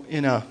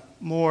 in a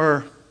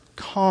more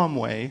calm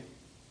way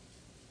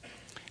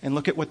and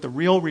look at what the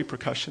real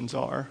repercussions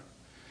are.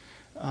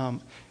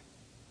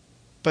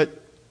 But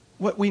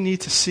what we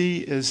need to see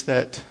is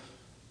that,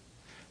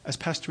 as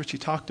Pastor Richie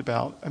talked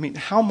about,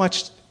 how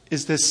much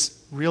is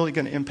this really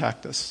going to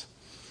impact us,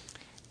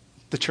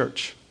 the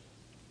church?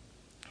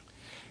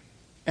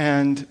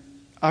 And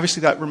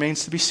obviously that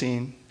remains to be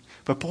seen.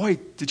 But boy,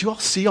 did you all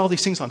see all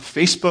these things on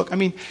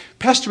Facebook?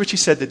 Pastor Richie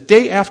said the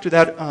day after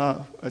that,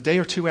 a day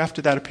or two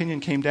after that opinion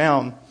came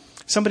down,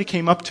 somebody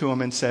came up to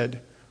him and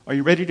said, "Are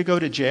you ready to go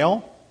to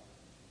jail?"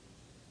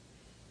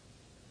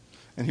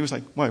 And he was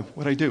like, "Why?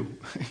 What'd I do?"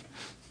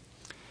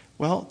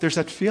 Well, there's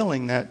that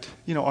feeling that,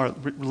 our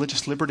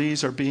religious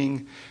liberties are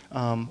being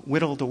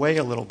whittled away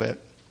a little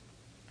bit.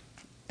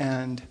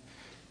 And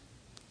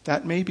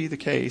that may be the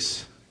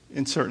case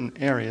in certain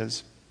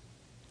areas.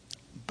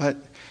 But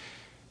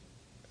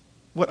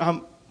what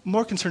I'm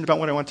more concerned about,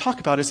 what I want to talk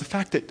about, is the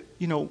fact that,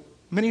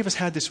 many of us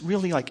had this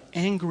really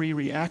angry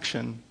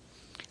reaction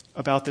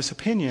about this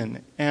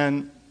opinion.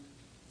 And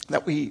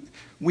that we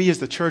as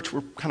the church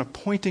were kind of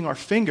pointing our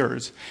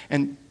fingers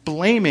and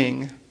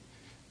blaming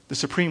the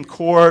Supreme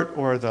Court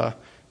or the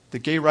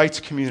gay rights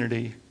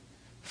community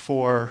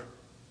for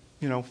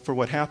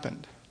what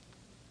happened.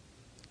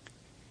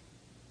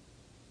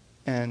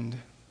 And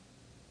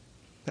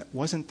that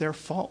wasn't their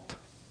fault.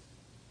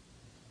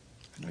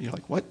 I know you're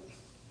like, what?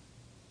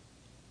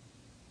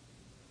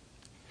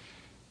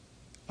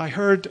 I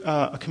heard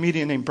a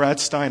comedian named Brad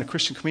Stein, a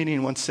Christian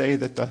comedian, once say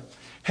that the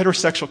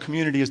heterosexual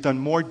community has done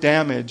more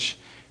damage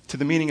to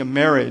the meaning of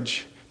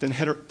marriage than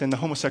the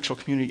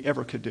homosexual community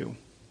ever could do.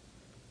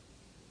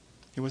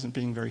 He wasn't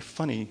being very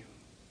funny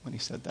when he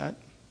said that.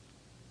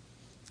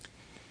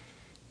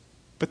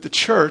 But the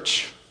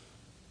church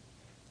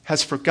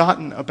has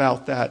forgotten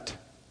about that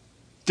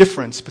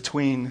difference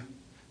between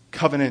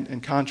covenant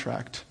and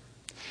contract.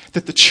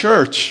 That the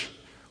church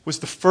was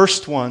the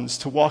first ones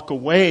to walk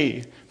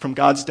away from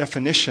God's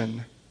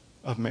definition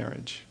of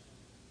marriage.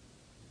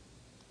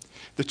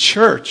 The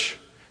church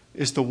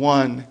is the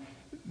one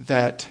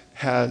that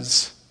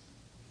has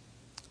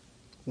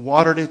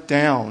watered it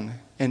down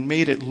and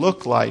made it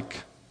look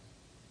like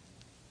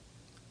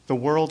the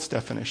world's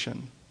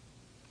definition.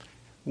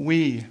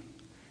 We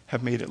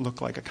have made it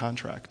look like a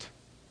contract,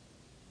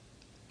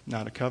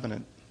 not a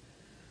covenant.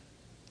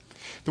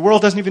 The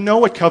world doesn't even know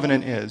what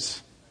covenant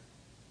is.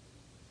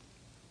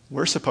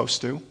 We're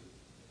supposed to.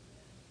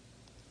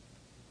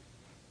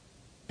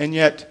 And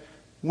yet,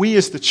 we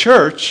as the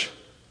church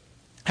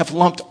have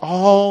lumped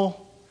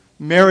all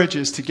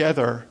marriages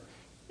together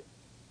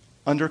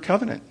under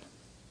covenant.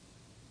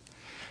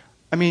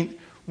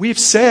 We've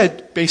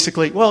said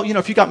basically, well,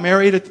 if you got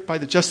married by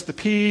the justice of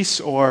the peace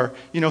or,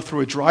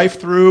 through a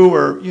drive-through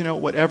or,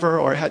 whatever,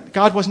 or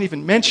God wasn't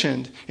even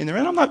mentioned in there.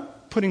 And I'm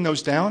not putting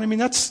those down.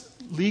 That's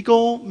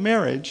legal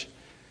marriage.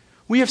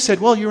 We have said,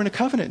 well, you're in a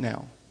covenant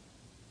now.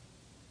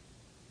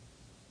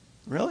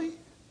 Really?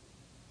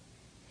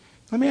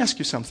 Let me ask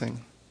you something.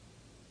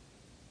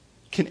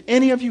 Can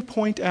any of you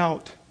point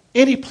out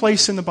any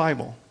place in the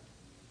Bible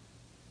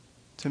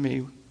to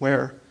me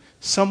where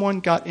someone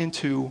got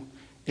into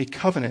a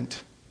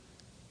covenant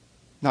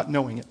not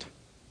knowing it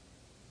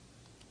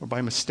or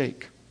by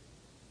mistake?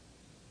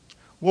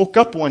 Woke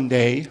up one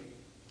day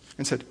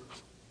and said,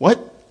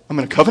 "What? I'm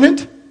in a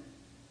covenant?"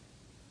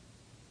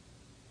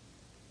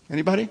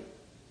 Anybody?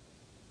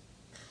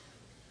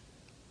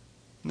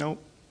 No.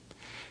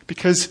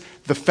 Because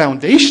the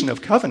foundation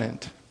of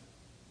covenant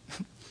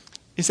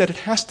is that it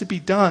has to be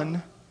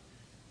done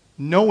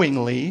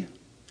knowingly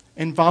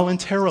and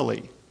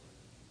voluntarily.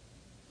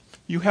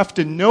 You have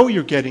to know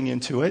you're getting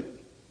into it,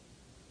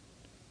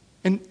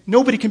 and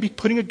nobody can be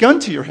putting a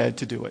gun to your head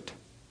to do it.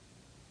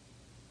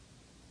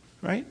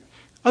 Right?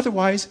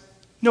 Otherwise,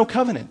 no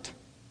covenant.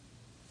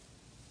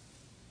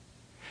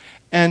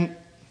 And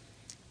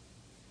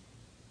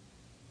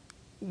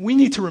we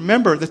need to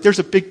remember that there's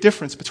a big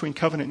difference between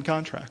covenant and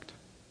contract.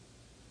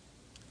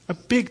 A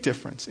big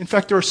difference. In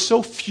fact, there are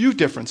so few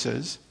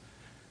differences,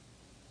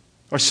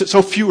 or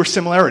so fewer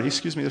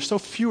similarities, there's so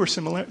few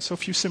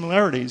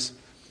similarities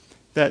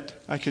that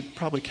I could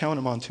probably count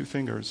them on two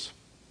fingers.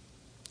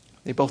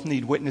 They both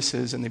need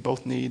witnesses, and they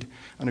both need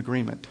an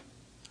agreement.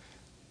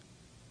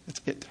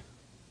 That's it.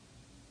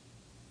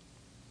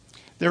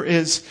 There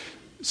is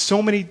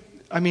so many,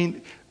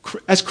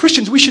 as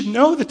Christians, we should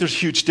know that there's a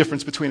huge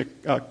difference between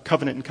a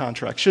covenant and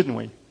contract, shouldn't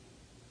we?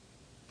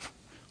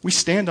 We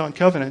stand on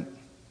covenant.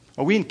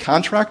 Are we in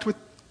contract with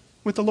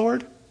the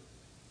Lord?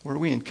 Or are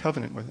we in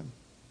covenant with Him?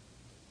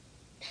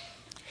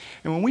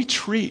 And when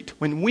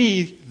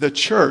we, the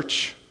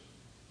church,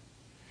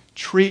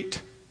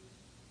 treat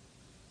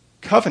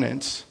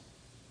covenants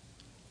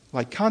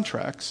like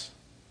contracts,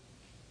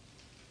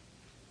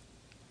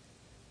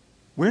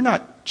 we're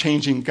not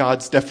changing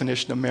God's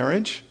definition of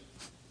marriage.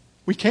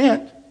 We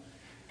can't,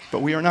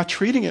 but we are not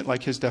treating it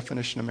like His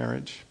definition of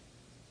marriage.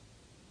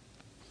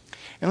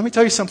 And let me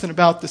tell you something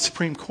about the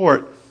Supreme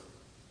Court.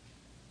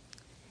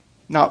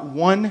 Not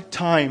one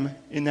time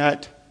in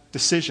that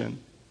decision,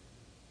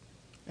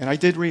 and I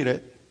did read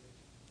it,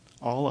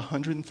 all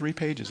 103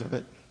 pages of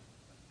it.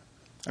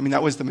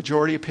 That was the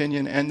majority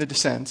opinion and the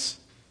dissents.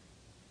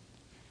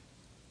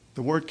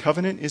 The word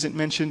covenant isn't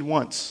mentioned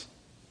once.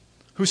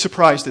 Who's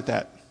surprised at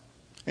that?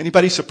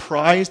 Anybody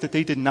surprised that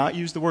they did not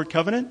use the word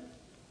covenant?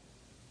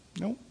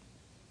 No.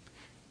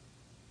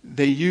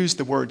 They used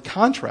the word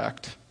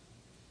contract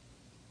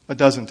a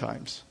dozen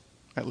times,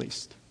 at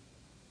least.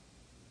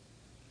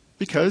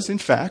 Because, in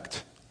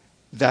fact,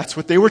 that's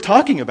what they were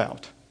talking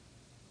about.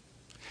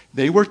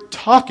 They were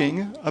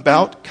talking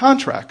about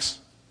contracts.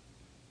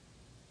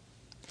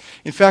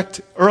 In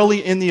fact,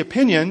 early in the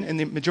opinion, in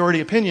the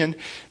majority opinion,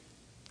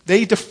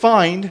 they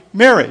defined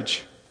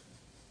marriage.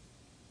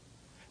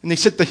 And they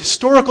said the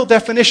historical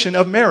definition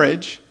of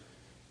marriage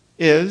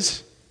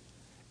is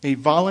a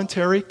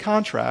voluntary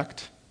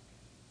contract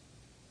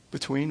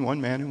between one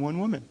man and one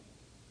woman.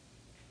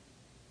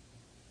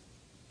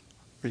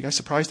 Are you guys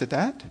surprised at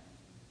that?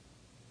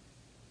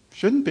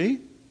 Shouldn't be.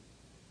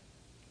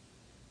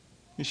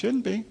 You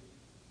shouldn't be.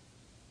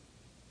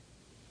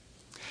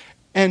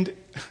 And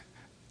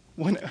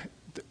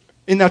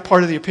in that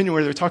part of the opinion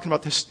where they're talking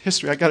about this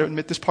history, I got to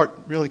admit this part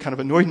really kind of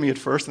annoyed me at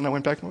first, and I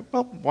went back and went,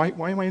 well,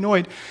 why am I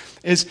annoyed?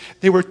 Is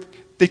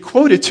they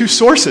quoted two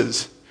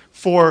sources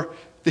for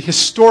the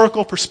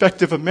historical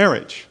perspective of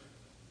marriage.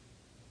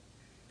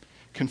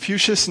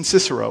 Confucius and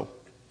Cicero.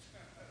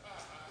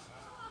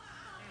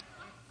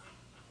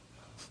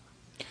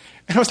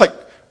 And I was like,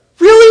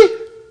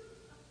 really?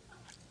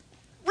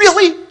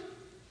 Really?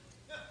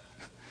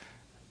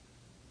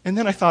 And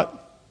then I thought,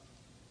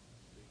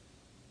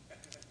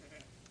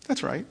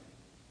 that's right.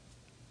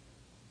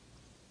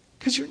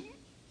 Because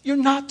you're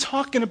not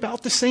talking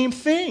about the same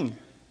thing.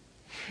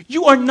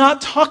 You are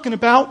not talking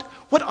about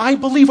what I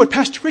believe, what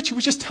Pastor Richie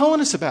was just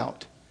telling us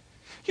about.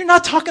 You're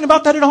not talking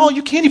about that at all.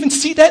 You can't even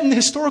see that in the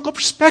historical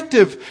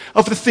perspective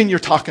of the thing you're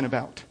talking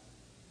about.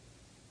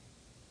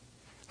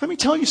 Let me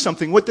tell you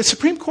something. What the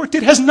Supreme Court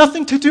did has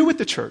nothing to do with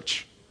the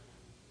church.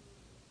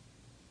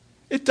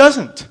 It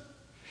doesn't.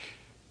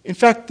 In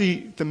fact,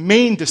 the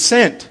main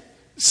dissent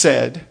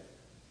said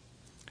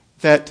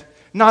that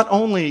not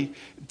only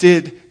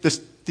did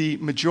the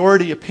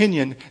majority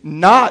opinion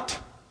not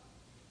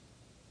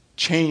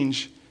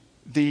change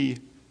the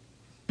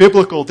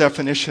biblical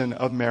definition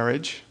of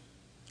marriage,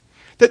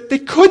 that they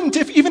couldn't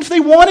even if they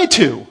wanted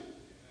to.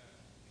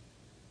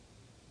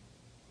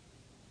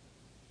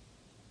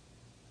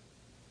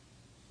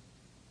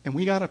 And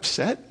we got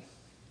upset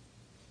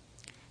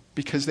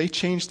because they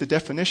changed the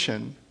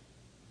definition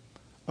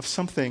of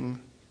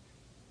something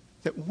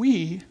that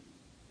we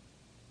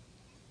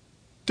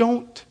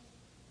don't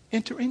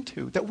enter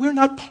into, that we're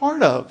not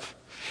part of.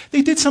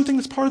 They did something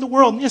that's part of the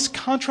world. And yes,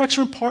 contracts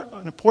are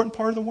an important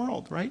part of the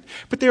world, right?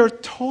 But they are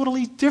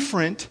totally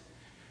different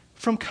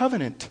from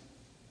covenant.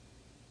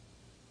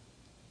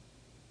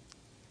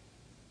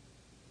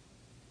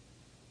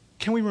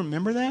 Can we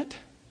remember that?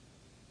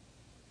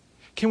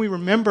 Can we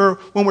remember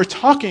when we're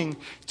talking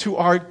to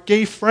our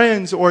gay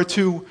friends or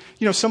to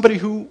somebody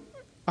who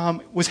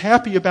was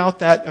happy about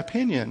that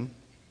opinion,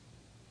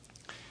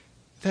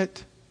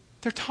 that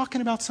they're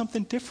talking about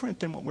something different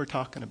than what we're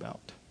talking about?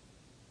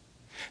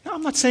 Now,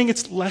 I'm not saying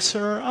it's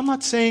lesser. I'm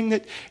not saying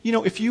that,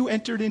 if you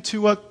entered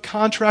into a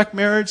contract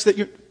marriage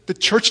that the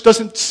church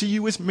doesn't see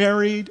you as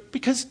married,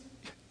 because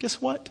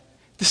guess what?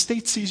 The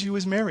state sees you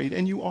as married,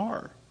 and you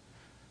are.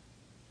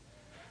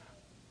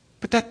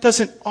 But that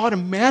doesn't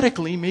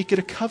automatically make it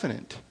a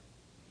covenant.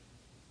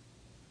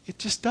 It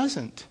just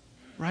doesn't,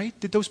 right?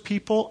 Did those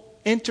people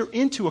enter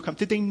into a covenant?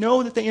 Did they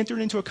know that they entered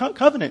into a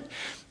covenant?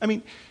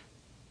 And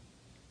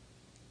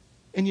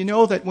you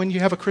know that when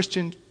you have a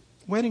Christian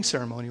wedding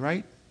ceremony,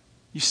 right?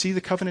 You see the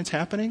covenants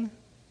happening?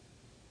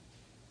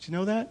 Did you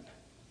know that? Do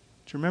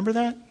you remember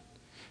that?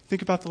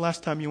 Think about the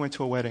last time you went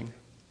to a wedding.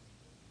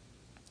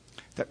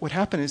 That what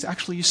happened is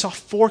actually you saw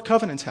 4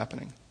 covenants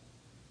happening.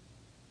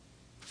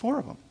 4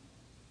 of them.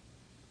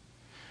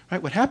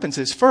 Right? What happens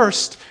is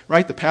first,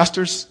 right, the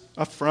pastor's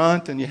up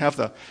front and you have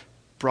the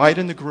bride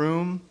and the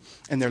groom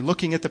and they're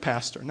looking at the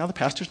pastor. Now the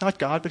pastor's not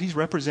God, but he's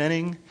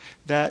representing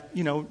that,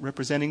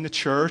 representing the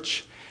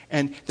church,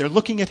 and they're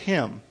looking at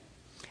him.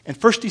 And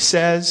first he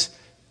says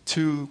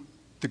to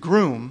the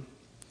groom,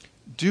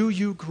 do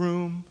you,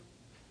 groom,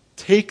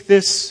 take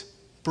this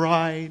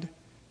bride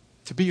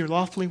to be your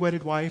lawfully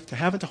wedded wife, to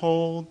have and to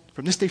hold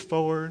from this day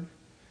forward,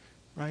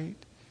 right?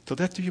 Till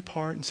death do you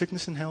part, in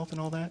sickness and health and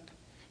all that?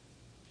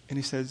 And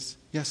he says,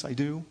 yes, I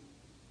do,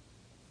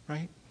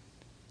 right?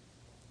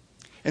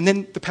 And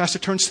then the pastor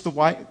turns to the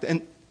wife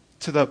and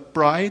to the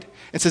bride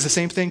and says the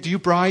same thing. Do you,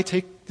 bride,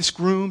 take this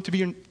groom to be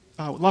your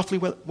lawfully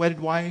wedded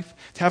wife,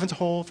 to have and to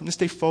hold from this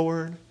day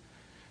forward,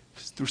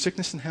 through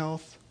sickness and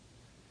health,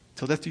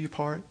 till death do you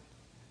part?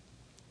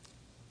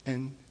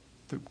 And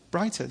the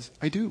bride says,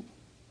 I do.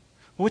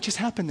 Well, what just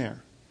happened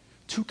there?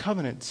 Two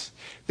covenants.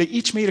 They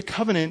each made a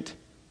covenant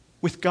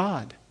with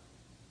God.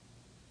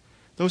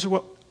 Those are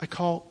what I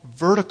call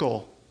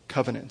vertical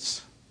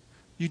covenants.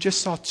 You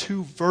just saw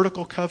two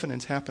vertical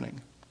covenants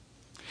happening.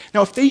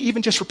 Now, if they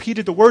even just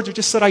repeated the words or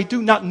just said, I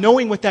do, not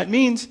knowing what that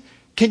means,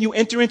 can you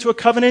enter into a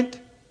covenant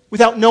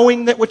without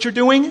knowing that what you're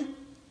doing?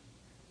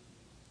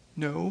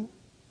 No.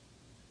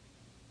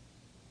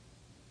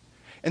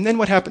 And then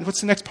what happened?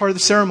 What's the next part of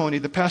the ceremony?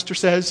 The pastor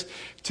says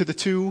to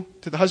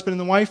the husband and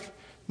the wife,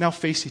 now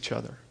face each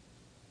other.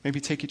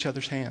 Maybe take each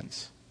other's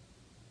hands.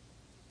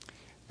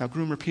 Now,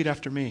 groom, repeat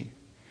after me.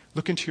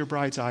 Look into your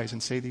bride's eyes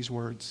and say these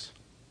words.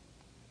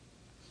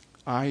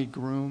 I,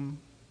 groom,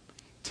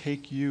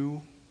 take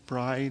you,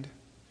 bride,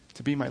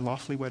 to be my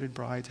lawfully wedded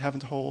bride, to have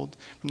and to hold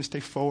from this day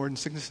forward in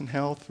sickness and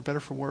health, for better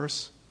for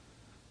worse,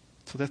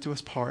 till death do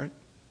us part. And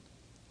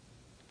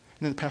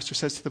then the pastor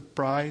says to the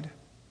bride,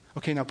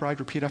 okay, now bride,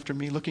 repeat after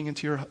me, looking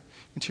into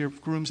your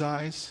groom's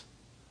eyes.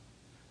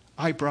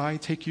 I,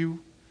 bride, take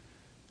you,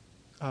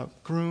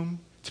 groom,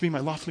 to be my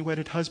lawfully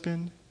wedded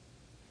husband,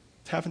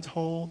 to have and to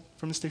hold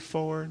from this day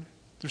forward,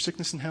 through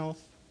sickness and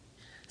health,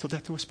 till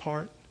death do us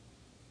part.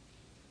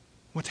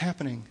 What's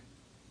happening?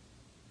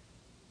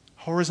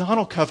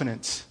 Horizontal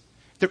covenants.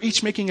 They're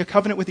each making a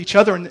covenant with each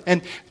other.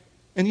 And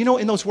you know,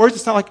 in those words,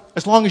 it's not like,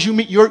 as long as you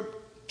meet your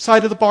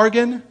side of the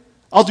bargain,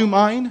 I'll do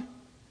mine.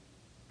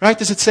 Right?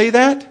 Does it say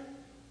that?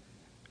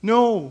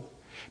 No.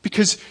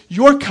 Because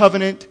your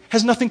covenant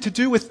has nothing to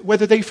do with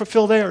whether they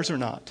fulfill theirs or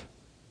not.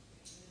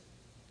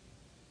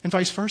 And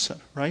vice versa,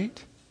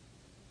 right?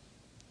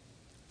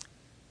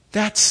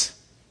 That's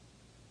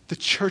the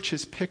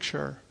church's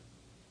picture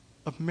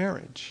of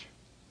marriage.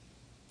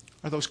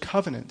 Are those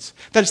covenants.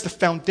 That is the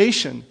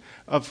foundation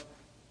of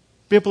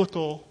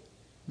biblical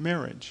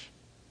marriage.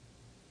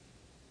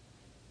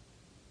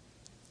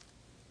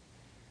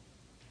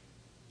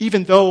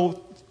 Even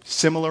though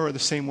similar or the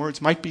same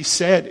words might be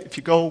said, if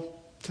you go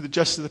to the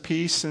justice of the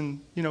peace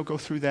and, go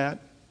through that,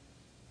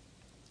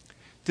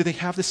 do they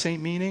have the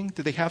same meaning?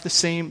 Do they have the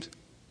same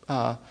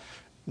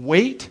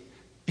weight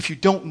if you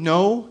don't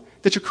know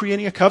that you're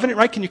creating a covenant,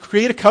 right? Can you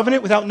create a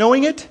covenant without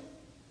knowing it?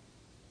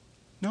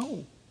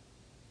 No.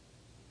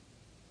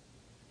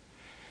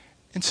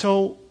 And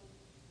so,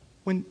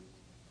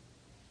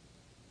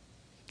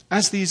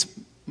 as these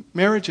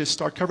marriages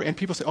start covering, and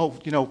people say,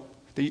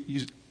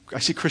 I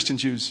see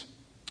Christians use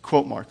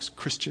quote marks,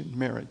 Christian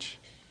marriage.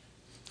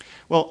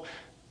 Well,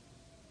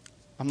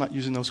 I'm not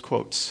using those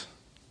quotes.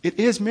 It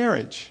is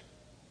marriage.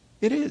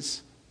 It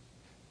is.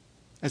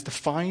 As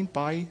defined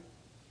by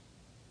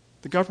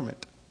the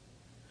government.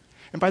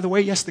 And by the way,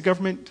 yes, the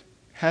government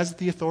has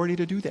the authority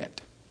to do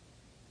that.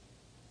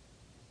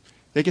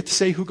 They get to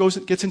say who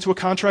gets into a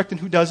contract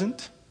and who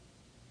doesn't.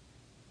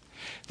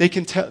 They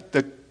can tell,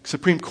 the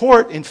Supreme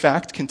Court, in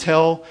fact, can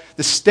tell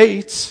the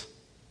states,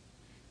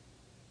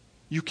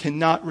 you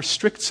cannot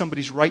restrict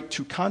somebody's right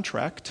to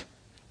contract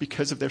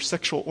because of their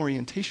sexual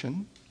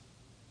orientation.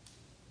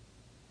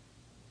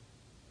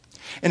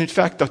 And in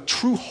fact, the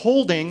true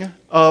holding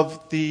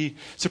of the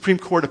Supreme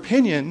Court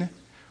opinion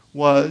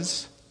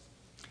was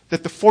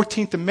that the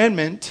 14th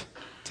Amendment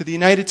to the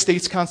United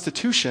States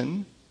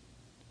Constitution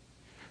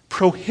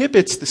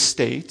prohibits the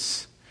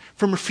states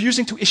from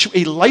refusing to issue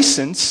a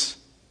license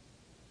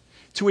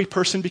to a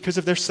person because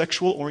of their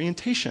sexual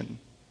orientation.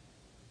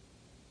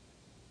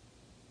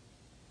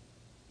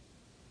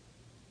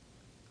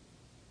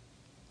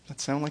 Does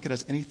that sound like it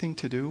has anything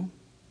to do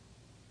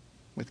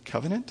with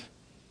covenant?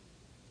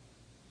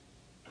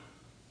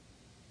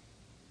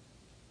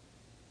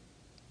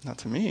 Not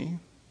to me.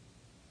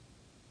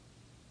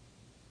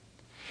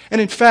 And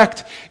in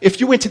fact,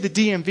 if you went to the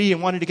DMV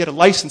and wanted to get a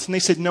license and they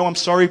said, no, I'm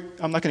sorry,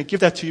 I'm not going to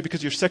give that to you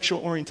because of your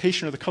sexual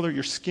orientation or the color of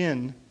your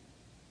skin,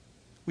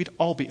 we'd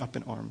all be up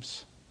in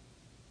arms.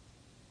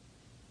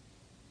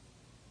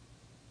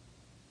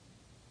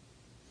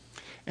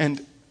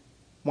 And I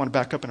want to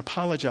back up and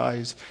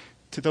apologize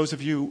to those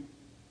of you,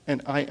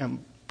 and I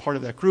am part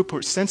of that group, who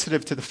are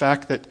sensitive to the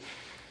fact that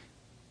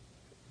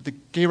the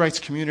gay rights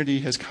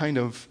community has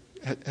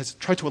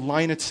tried to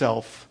align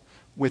itself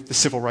with the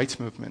civil rights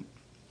movement.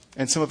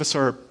 And some of us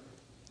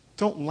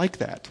don't like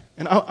that.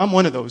 And I'm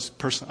one of those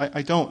persons.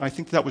 I don't. I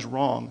think that was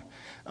wrong.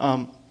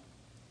 The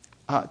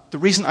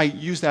reason I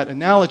use that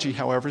analogy,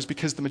 however, is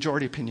because the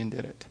majority opinion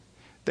did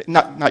it.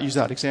 Not use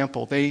that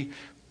example. They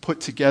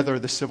put together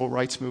the civil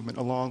rights movement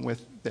along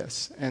with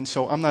this. And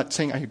so I'm not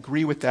saying I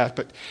agree with that,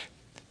 but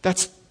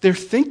that's their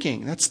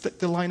thinking. That's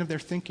the line of their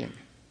thinking.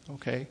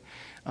 Okay?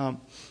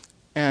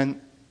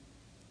 And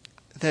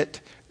that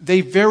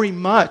they very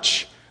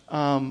much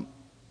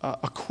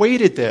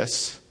equated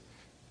this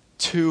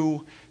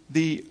to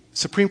the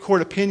Supreme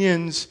Court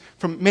opinions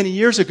from many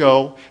years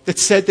ago that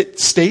said that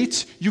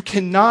states, you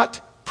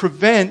cannot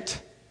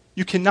prevent,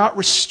 you cannot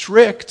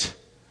restrict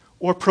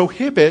or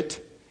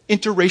prohibit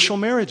interracial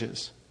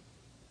marriages.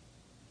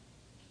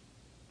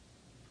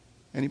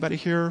 Anybody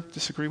here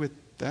disagree with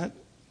that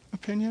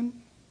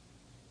opinion?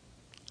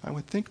 I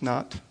would think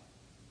not.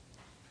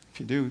 If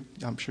you do,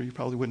 I'm sure you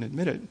probably wouldn't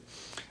admit it.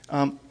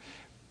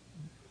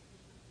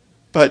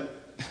 But,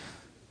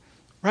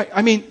 right,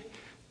 I mean,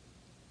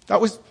 that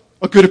was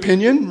a good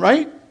opinion,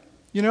 right?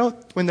 You know,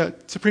 when the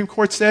Supreme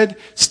Court said,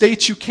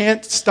 states, you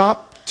can't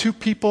stop two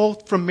people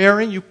from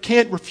marrying, you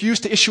can't refuse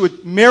to issue a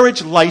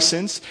marriage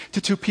license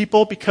to two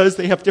people because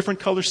they have different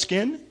color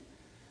skin.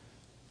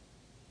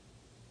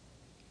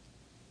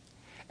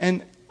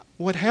 And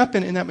what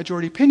happened in that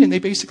majority opinion, they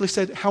basically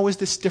said, how is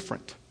this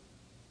different?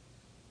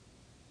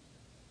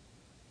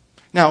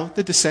 Now,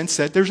 the dissent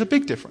said there's a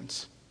big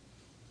difference.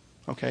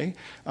 Okay?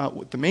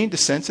 The main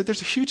dissent said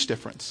there's a huge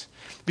difference.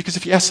 Because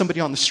if you ask somebody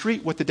on the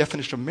street what the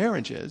definition of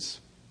marriage is,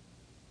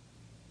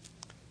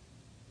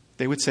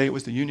 they would say it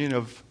was the union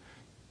of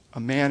a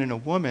man and a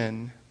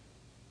woman.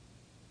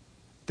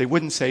 They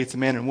wouldn't say it's a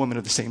man and a woman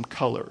of the same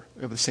color,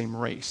 of the same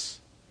race.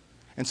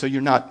 And so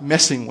you're not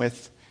messing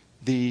with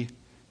the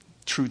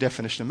true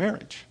definition of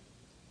marriage.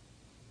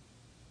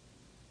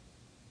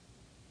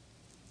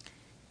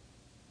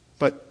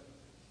 But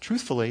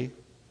truthfully,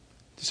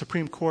 the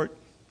Supreme Court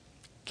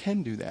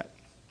can do that.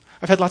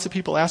 I've had lots of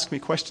people ask me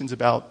questions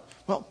about,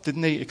 well,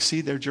 didn't they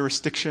exceed their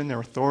jurisdiction, their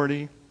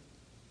authority?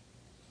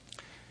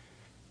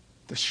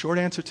 The short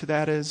answer to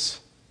that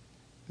is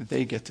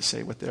they get to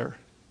say what their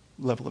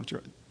level of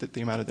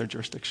the amount of their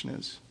jurisdiction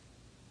is.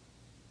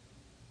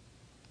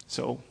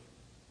 So,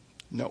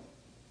 no.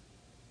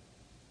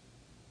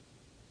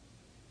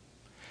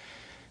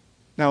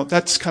 Now,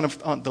 that's kind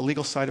of on the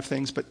legal side of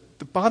things, but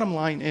the bottom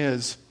line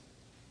is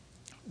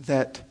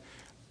that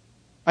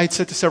I had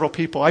said to several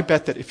people, I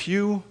bet that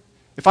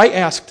if I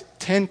asked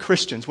 10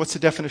 Christians, what's the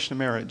definition of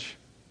marriage?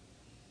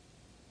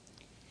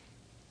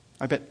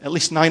 I bet at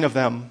least 9 of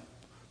them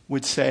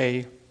would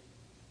say,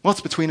 well,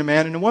 it's between a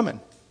man and a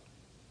woman,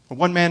 or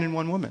one man and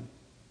one woman.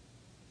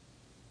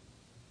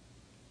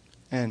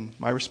 And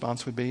my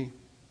response would be,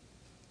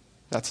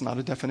 that's not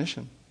a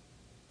definition.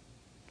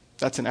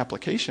 That's an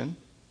application.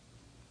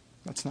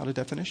 That's not a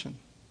definition.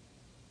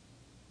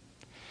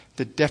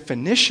 The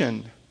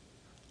definition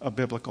of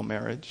biblical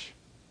marriage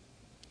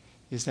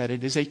is that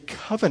it is a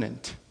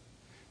covenant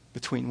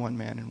between one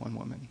man and one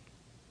woman.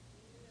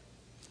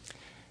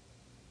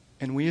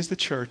 And we as the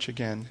church,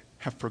 again,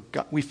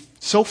 we've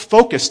so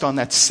focused on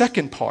that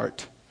second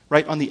part,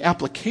 right, on the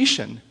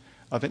application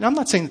of it. And I'm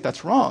not saying that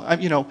that's wrong,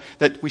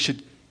 that we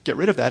should get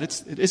rid of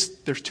that.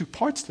 There's 2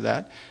 parts to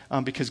that,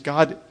 because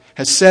God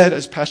has said,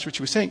 as Pastor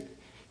Richie was saying,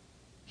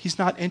 He's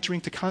not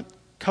entering into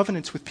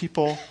covenants with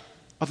people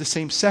of the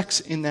same sex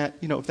in that,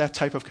 of that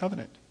type of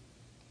covenant.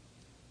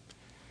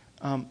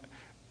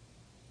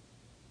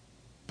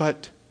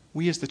 But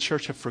we as the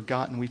church have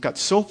forgotten. We've got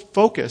so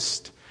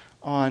focused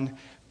on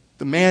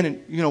the man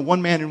and,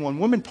 one man and one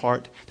woman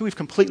part that we've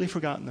completely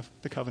forgotten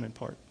the covenant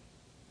part.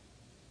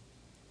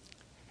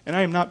 And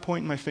I am not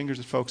pointing my fingers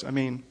at folks. I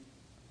mean,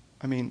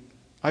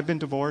 I've been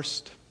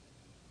divorced.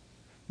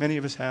 Many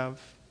of us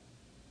have.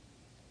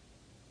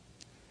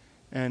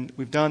 And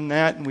we've done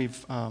that, and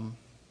we've done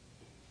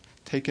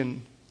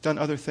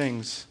other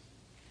things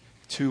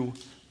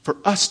for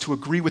us to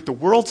agree with the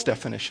world's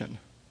definition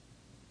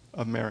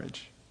of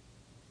marriage.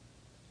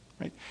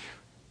 Right?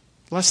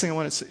 The last thing I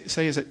want to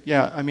say is that,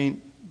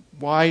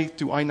 why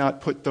do I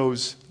not put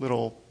those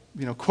little,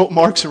 quote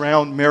marks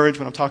around marriage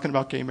when I'm talking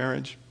about gay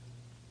marriage?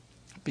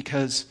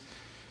 Because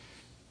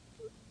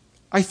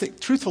I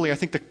think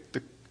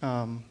the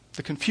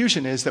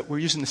confusion is that we're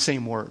using the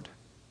same word.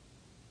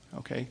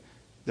 Okay?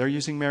 They're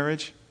using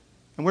marriage,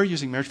 and we're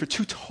using marriage for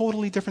 2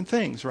 totally different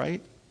things,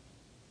 right?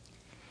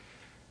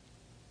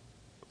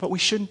 But we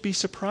shouldn't be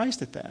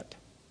surprised at that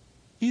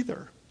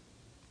either.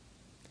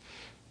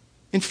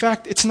 In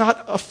fact, it's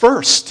not a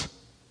first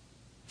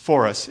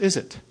for us, is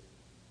it?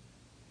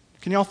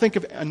 Can you all think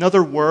of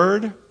another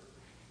word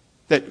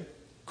that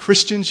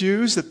Christians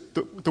use,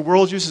 that the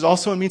world uses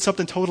also, and means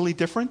something totally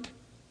different?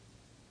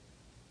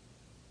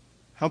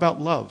 How about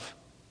love?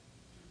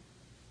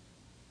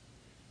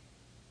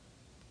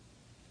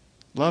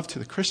 Love to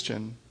the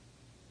Christian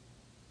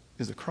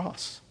is the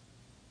cross,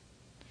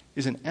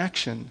 is an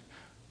action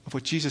of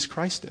what Jesus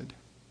Christ did.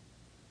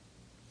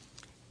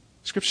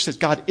 Scripture says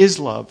God is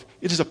love.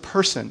 It is a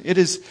person.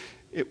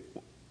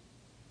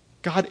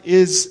 God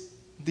is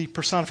the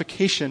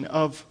personification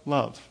of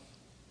love.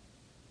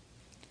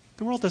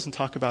 The world doesn't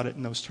talk about it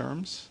in those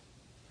terms.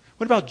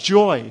 What about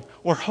joy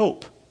or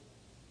hope?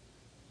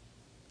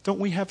 Don't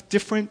we have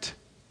different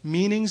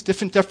meanings,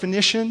 different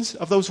definitions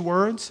of those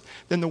words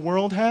than the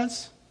world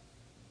has?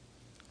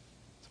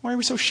 Why are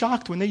we so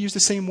shocked when they use the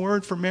same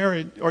word for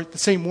marriage, or the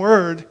same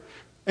word,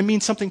 and mean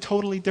something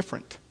totally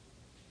different?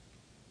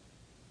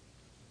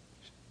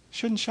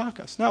 Shouldn't shock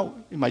us. Now,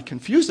 it might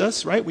confuse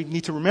us, right? We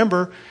need to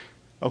remember,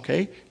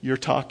 okay,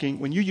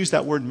 when you use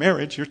that word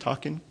marriage, you're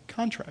talking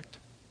contract.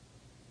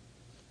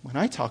 When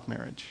I talk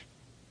marriage,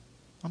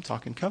 I'm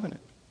talking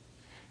covenant.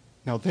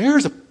 Now,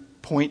 there's a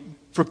point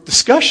for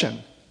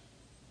discussion,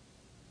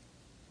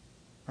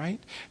 right?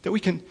 That we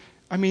can,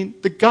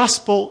 the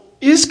gospel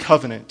is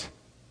covenant.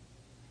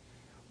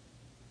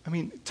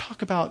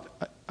 Talk about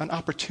an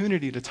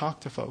opportunity to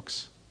talk to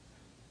folks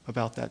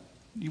about that.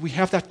 We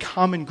have that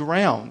common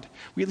ground.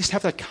 We at least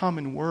have that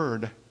common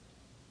word.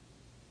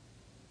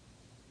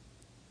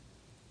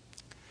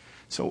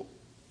 So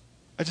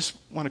I just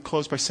want to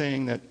close by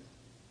saying that,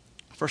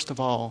 first of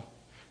all,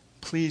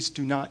 please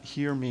do not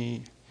hear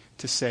me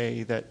to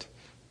say that,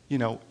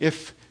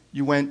 if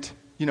you went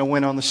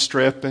on the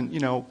Strip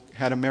and,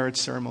 had a marriage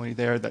ceremony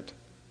there, that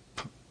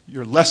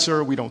you're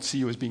lesser, we don't see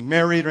you as being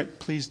married. Right?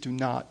 Please do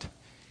not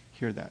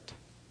hear that.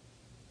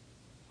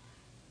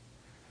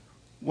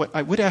 What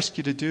I would ask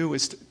you to do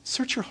is to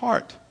search your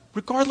heart,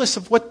 regardless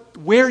of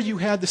where you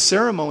had the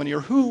ceremony or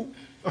who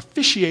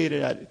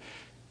officiated at it.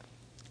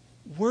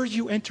 Were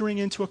you entering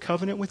into a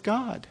covenant with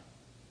God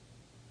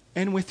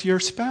and with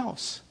your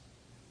spouse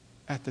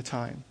at the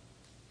time?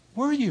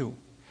 Were you?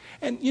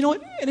 And you know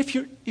what? And if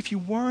you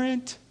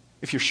weren't,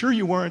 if you're sure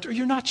you weren't, or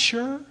you're not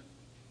sure,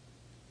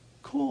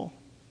 cool.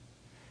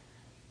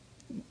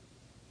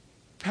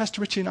 Pastor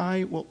Richie and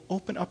I will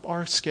open up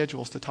our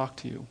schedules to talk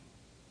to you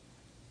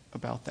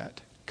about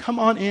that. Come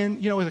on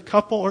in, with a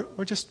couple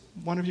or just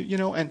one of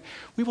you, and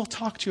we will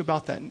talk to you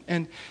about that.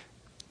 And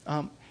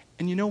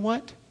you know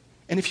what?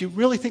 And if you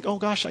really think, oh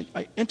gosh,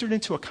 I entered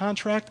into a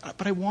contract,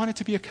 but I want it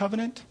to be a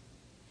covenant,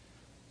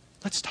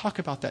 let's talk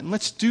about that and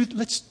let's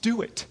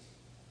do it.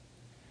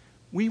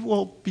 We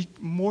will be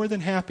more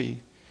than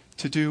happy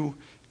to do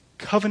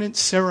covenant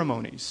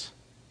ceremonies,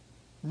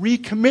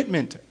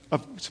 recommitment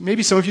of. So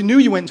maybe some of you knew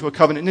you went into a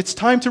covenant, and it's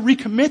time to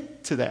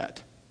recommit to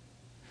that.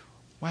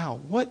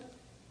 Wow, what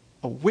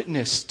a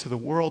witness to the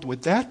world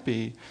would that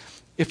be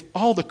if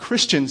all the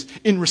Christians,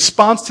 in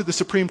response to the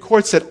Supreme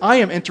Court, said, I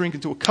am entering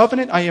into a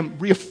covenant, I am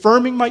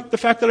reaffirming the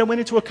fact that I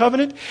went into a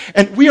covenant,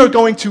 and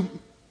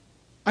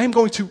I am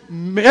going to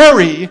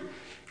marry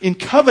in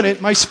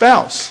covenant my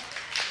spouse.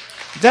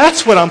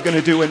 That's what I'm going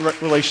to do in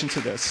relation to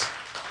this.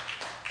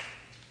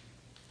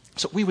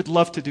 So we would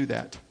love to do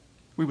that.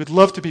 We would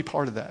love to be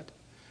part of that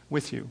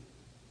with you.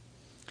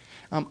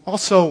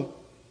 Also,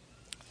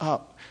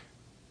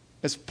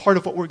 as part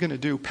of what we're going to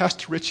do,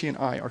 Pastor Richie and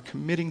I are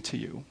committing to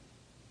you.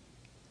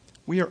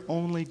 We are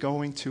only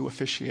going to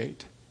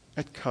officiate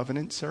at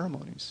covenant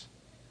ceremonies.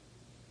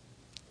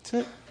 That's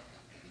it.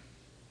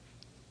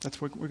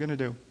 That's what we're going to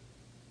do.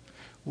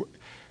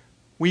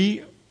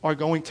 We are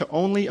going to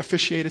only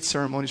officiate at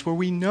ceremonies where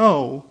we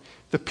know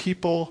the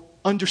people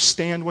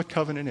understand what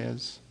covenant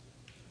is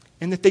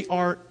and that they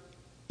are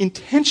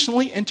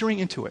intentionally entering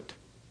into it.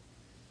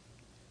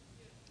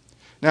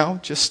 Now,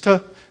 just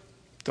to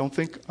don't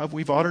think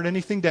we've watered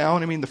anything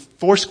down. The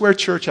Foursquare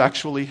Church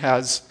actually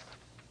has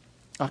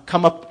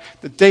come up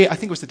I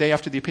think it was the day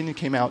after the opinion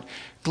came out.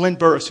 Glenn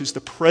Burris, who's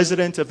the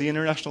president of the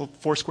International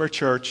Foursquare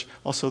Church,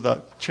 also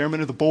the chairman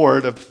of the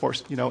board of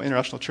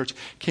International Church,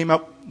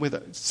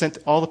 sent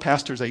all the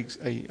pastors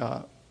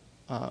a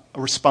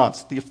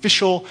response, the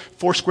official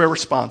Foursquare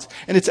response,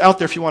 and it's out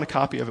there if you want a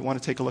copy of it, want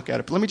to take a look at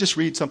it. But let me just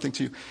read something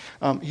to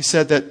you. He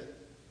said that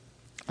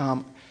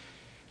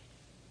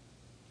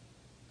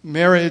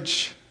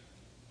marriage.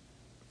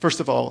 First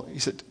of all, he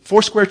said,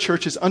 Foursquare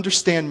churches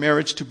understand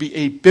marriage to be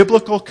a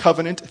biblical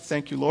covenant,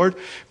 thank you, Lord,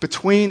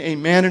 between a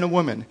man and a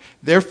woman.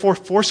 Therefore,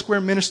 Foursquare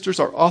ministers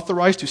are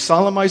authorized to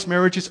solemnize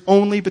marriages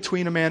only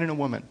between a man and a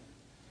woman.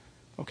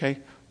 Okay?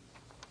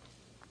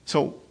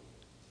 So,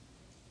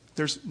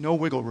 there's no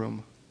wiggle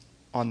room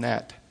on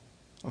that.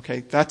 Okay?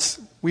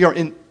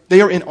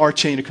 They are in our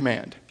chain of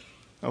command.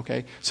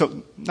 Okay?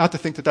 So, not to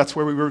think that that's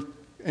where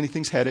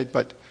anything's headed,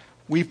 but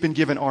we've been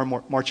given our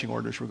marching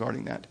orders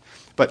regarding that.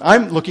 But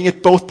I'm looking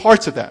at both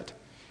parts of that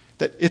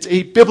it's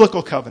a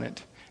biblical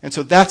covenant. And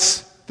so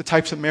that's the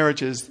types of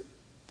marriages,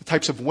 the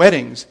types of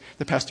weddings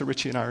that Pastor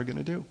Richie and I are going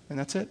to do. And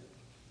that's it.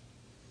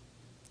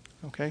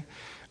 Okay?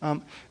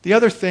 The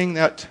other thing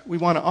that we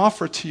want to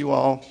offer to you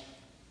all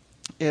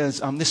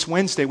is this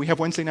Wednesday. We have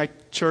Wednesday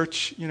night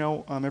church,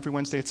 every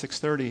Wednesday at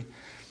 6:30.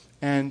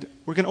 And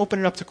we're going to open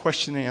it up to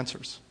question and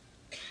answers.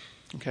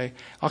 Okay?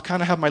 I'll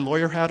kind of have my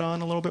lawyer hat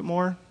on a little bit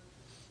more.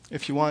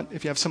 If you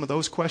have some of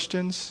those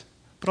questions,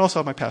 but also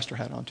have my pastor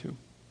hat on too.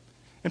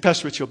 And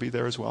Pastor Rich will be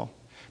there as well.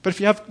 But if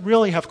you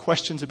really have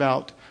questions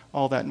about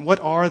all that, and what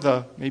are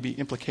the maybe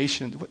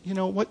implications,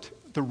 what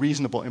the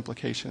reasonable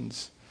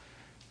implications?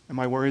 Am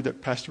I worried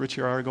that Pastor Rich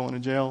and I are going to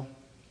jail?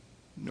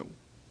 No.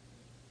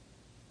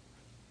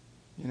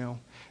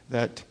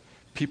 That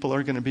people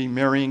are going to be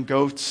marrying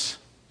goats?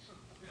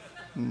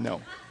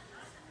 No.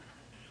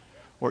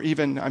 Or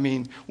even,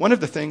 one of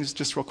the things,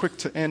 just real quick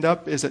to end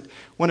up, is that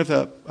one of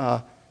the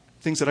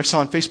things that I saw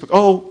on Facebook.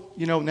 Oh,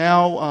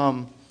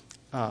 now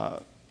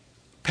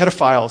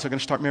pedophiles are going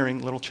to start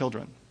marrying little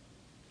children.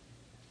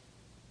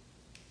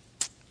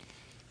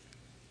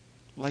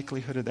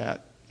 Likelihood of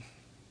that,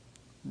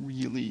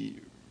 really,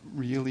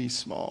 really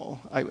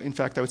small. In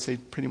fact, I would say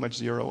pretty much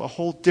zero. A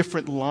whole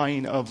different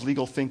line of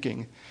legal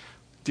thinking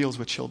deals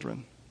with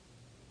children.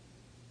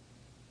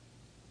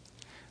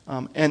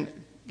 And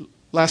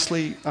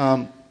lastly,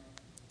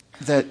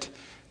 that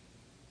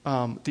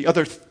the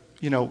other,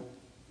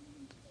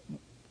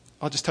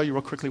 I'll just tell you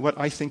real quickly what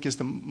I think is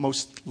the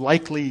most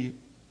likely,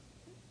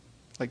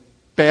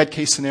 bad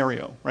case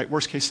scenario, right?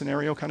 Worst case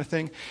scenario kind of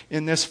thing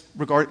in this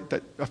regard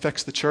that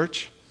affects the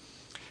church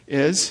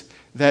is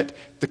that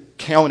the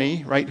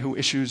county, right, who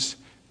issues,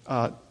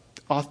 who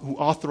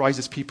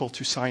authorizes people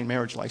to sign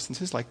marriage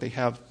licenses, like they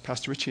have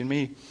Pastor Richie and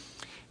me,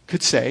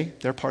 could say,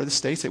 they're part of the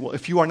state, say, well,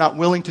 if you are not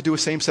willing to do a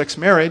same-sex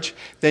marriage,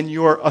 then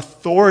your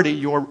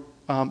authority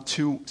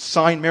to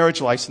sign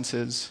marriage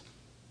licenses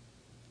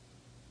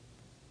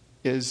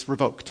is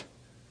revoked.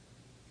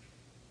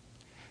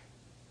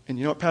 And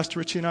you know what Pastor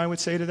Richie and I would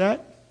say to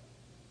that?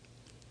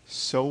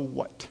 So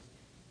what?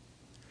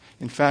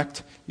 In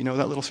fact,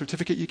 that little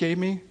certificate you gave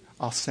me?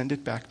 I'll send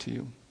it back to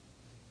you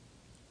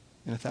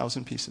in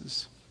 1,000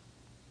 pieces.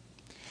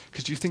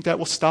 Because do you think that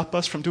will stop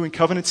us from doing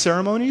covenant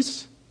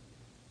ceremonies?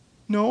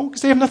 No,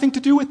 because they have nothing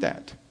to do with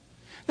that.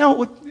 Now,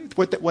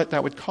 what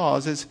that would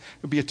cause is it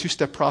would be a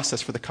two-step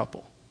process for the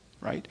couple,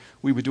 right?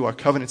 We would do our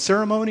covenant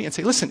ceremony and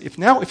say, listen,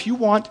 if you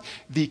want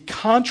the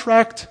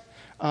contract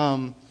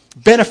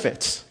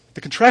benefits,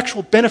 the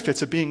contractual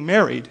benefits of being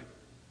married,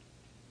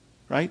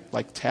 right,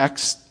 like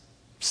tax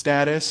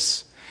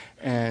status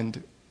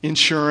and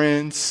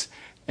insurance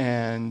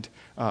and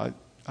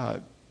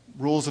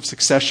rules of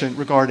succession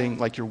regarding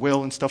like your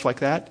will and stuff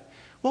like that,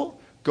 well,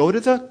 go to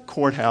the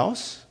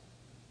courthouse,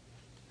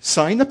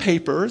 sign the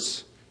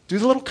papers, do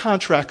the little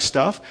contract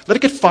stuff, let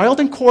it get filed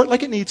in court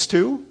like it needs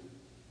to.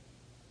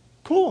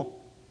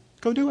 Cool.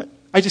 Go do it.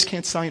 I just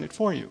can't sign it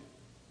for you.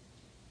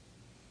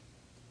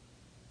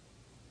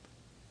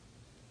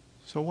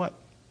 So what?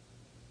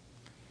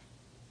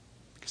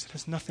 Because it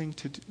has nothing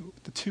to do,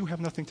 the two have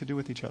nothing to do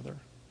with each other.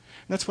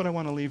 And that's what I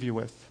want to leave you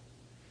with,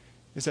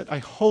 is that I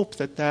hope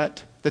that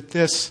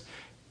this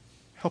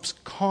helps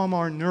calm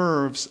our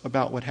nerves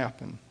about what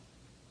happened.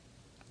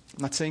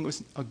 I'm not saying it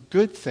was a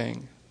good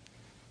thing,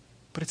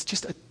 but it's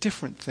just a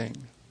different thing.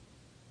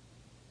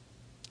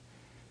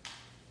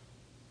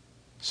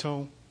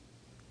 So,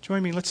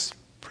 join me, let's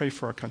pray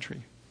for our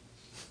country.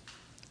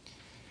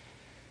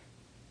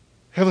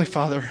 Heavenly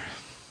Father,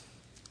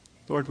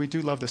 Lord, we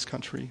do love this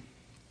country,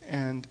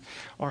 and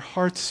our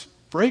hearts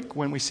break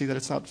when we see that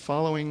it's not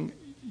following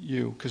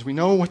you, because we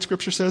know what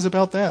Scripture says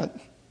about that.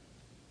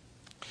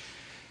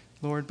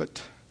 Lord,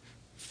 but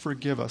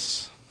forgive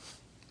us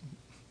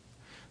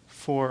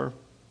for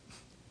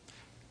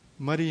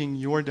muddying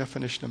your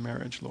definition of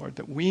marriage, Lord,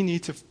 that we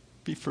need to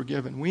be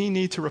forgiven. We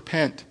need to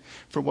repent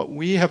for what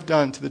we have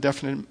done to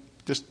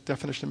this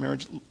definition of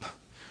marriage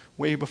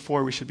way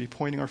before we should be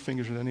pointing our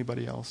fingers at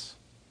anybody else.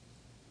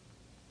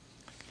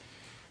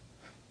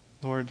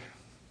 Lord,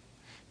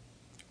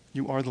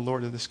 you are the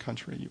Lord of this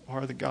country. You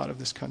are the God of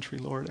this country,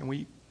 Lord, and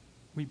we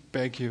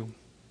beg you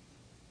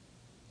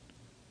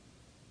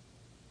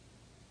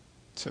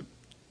to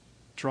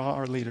draw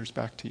our leaders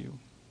back to you.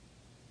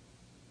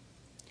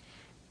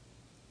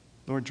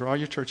 Lord, draw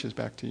your churches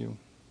back to you.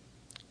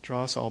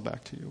 Draw us all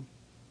back to you.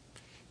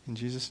 In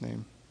Jesus'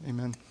 name,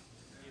 amen.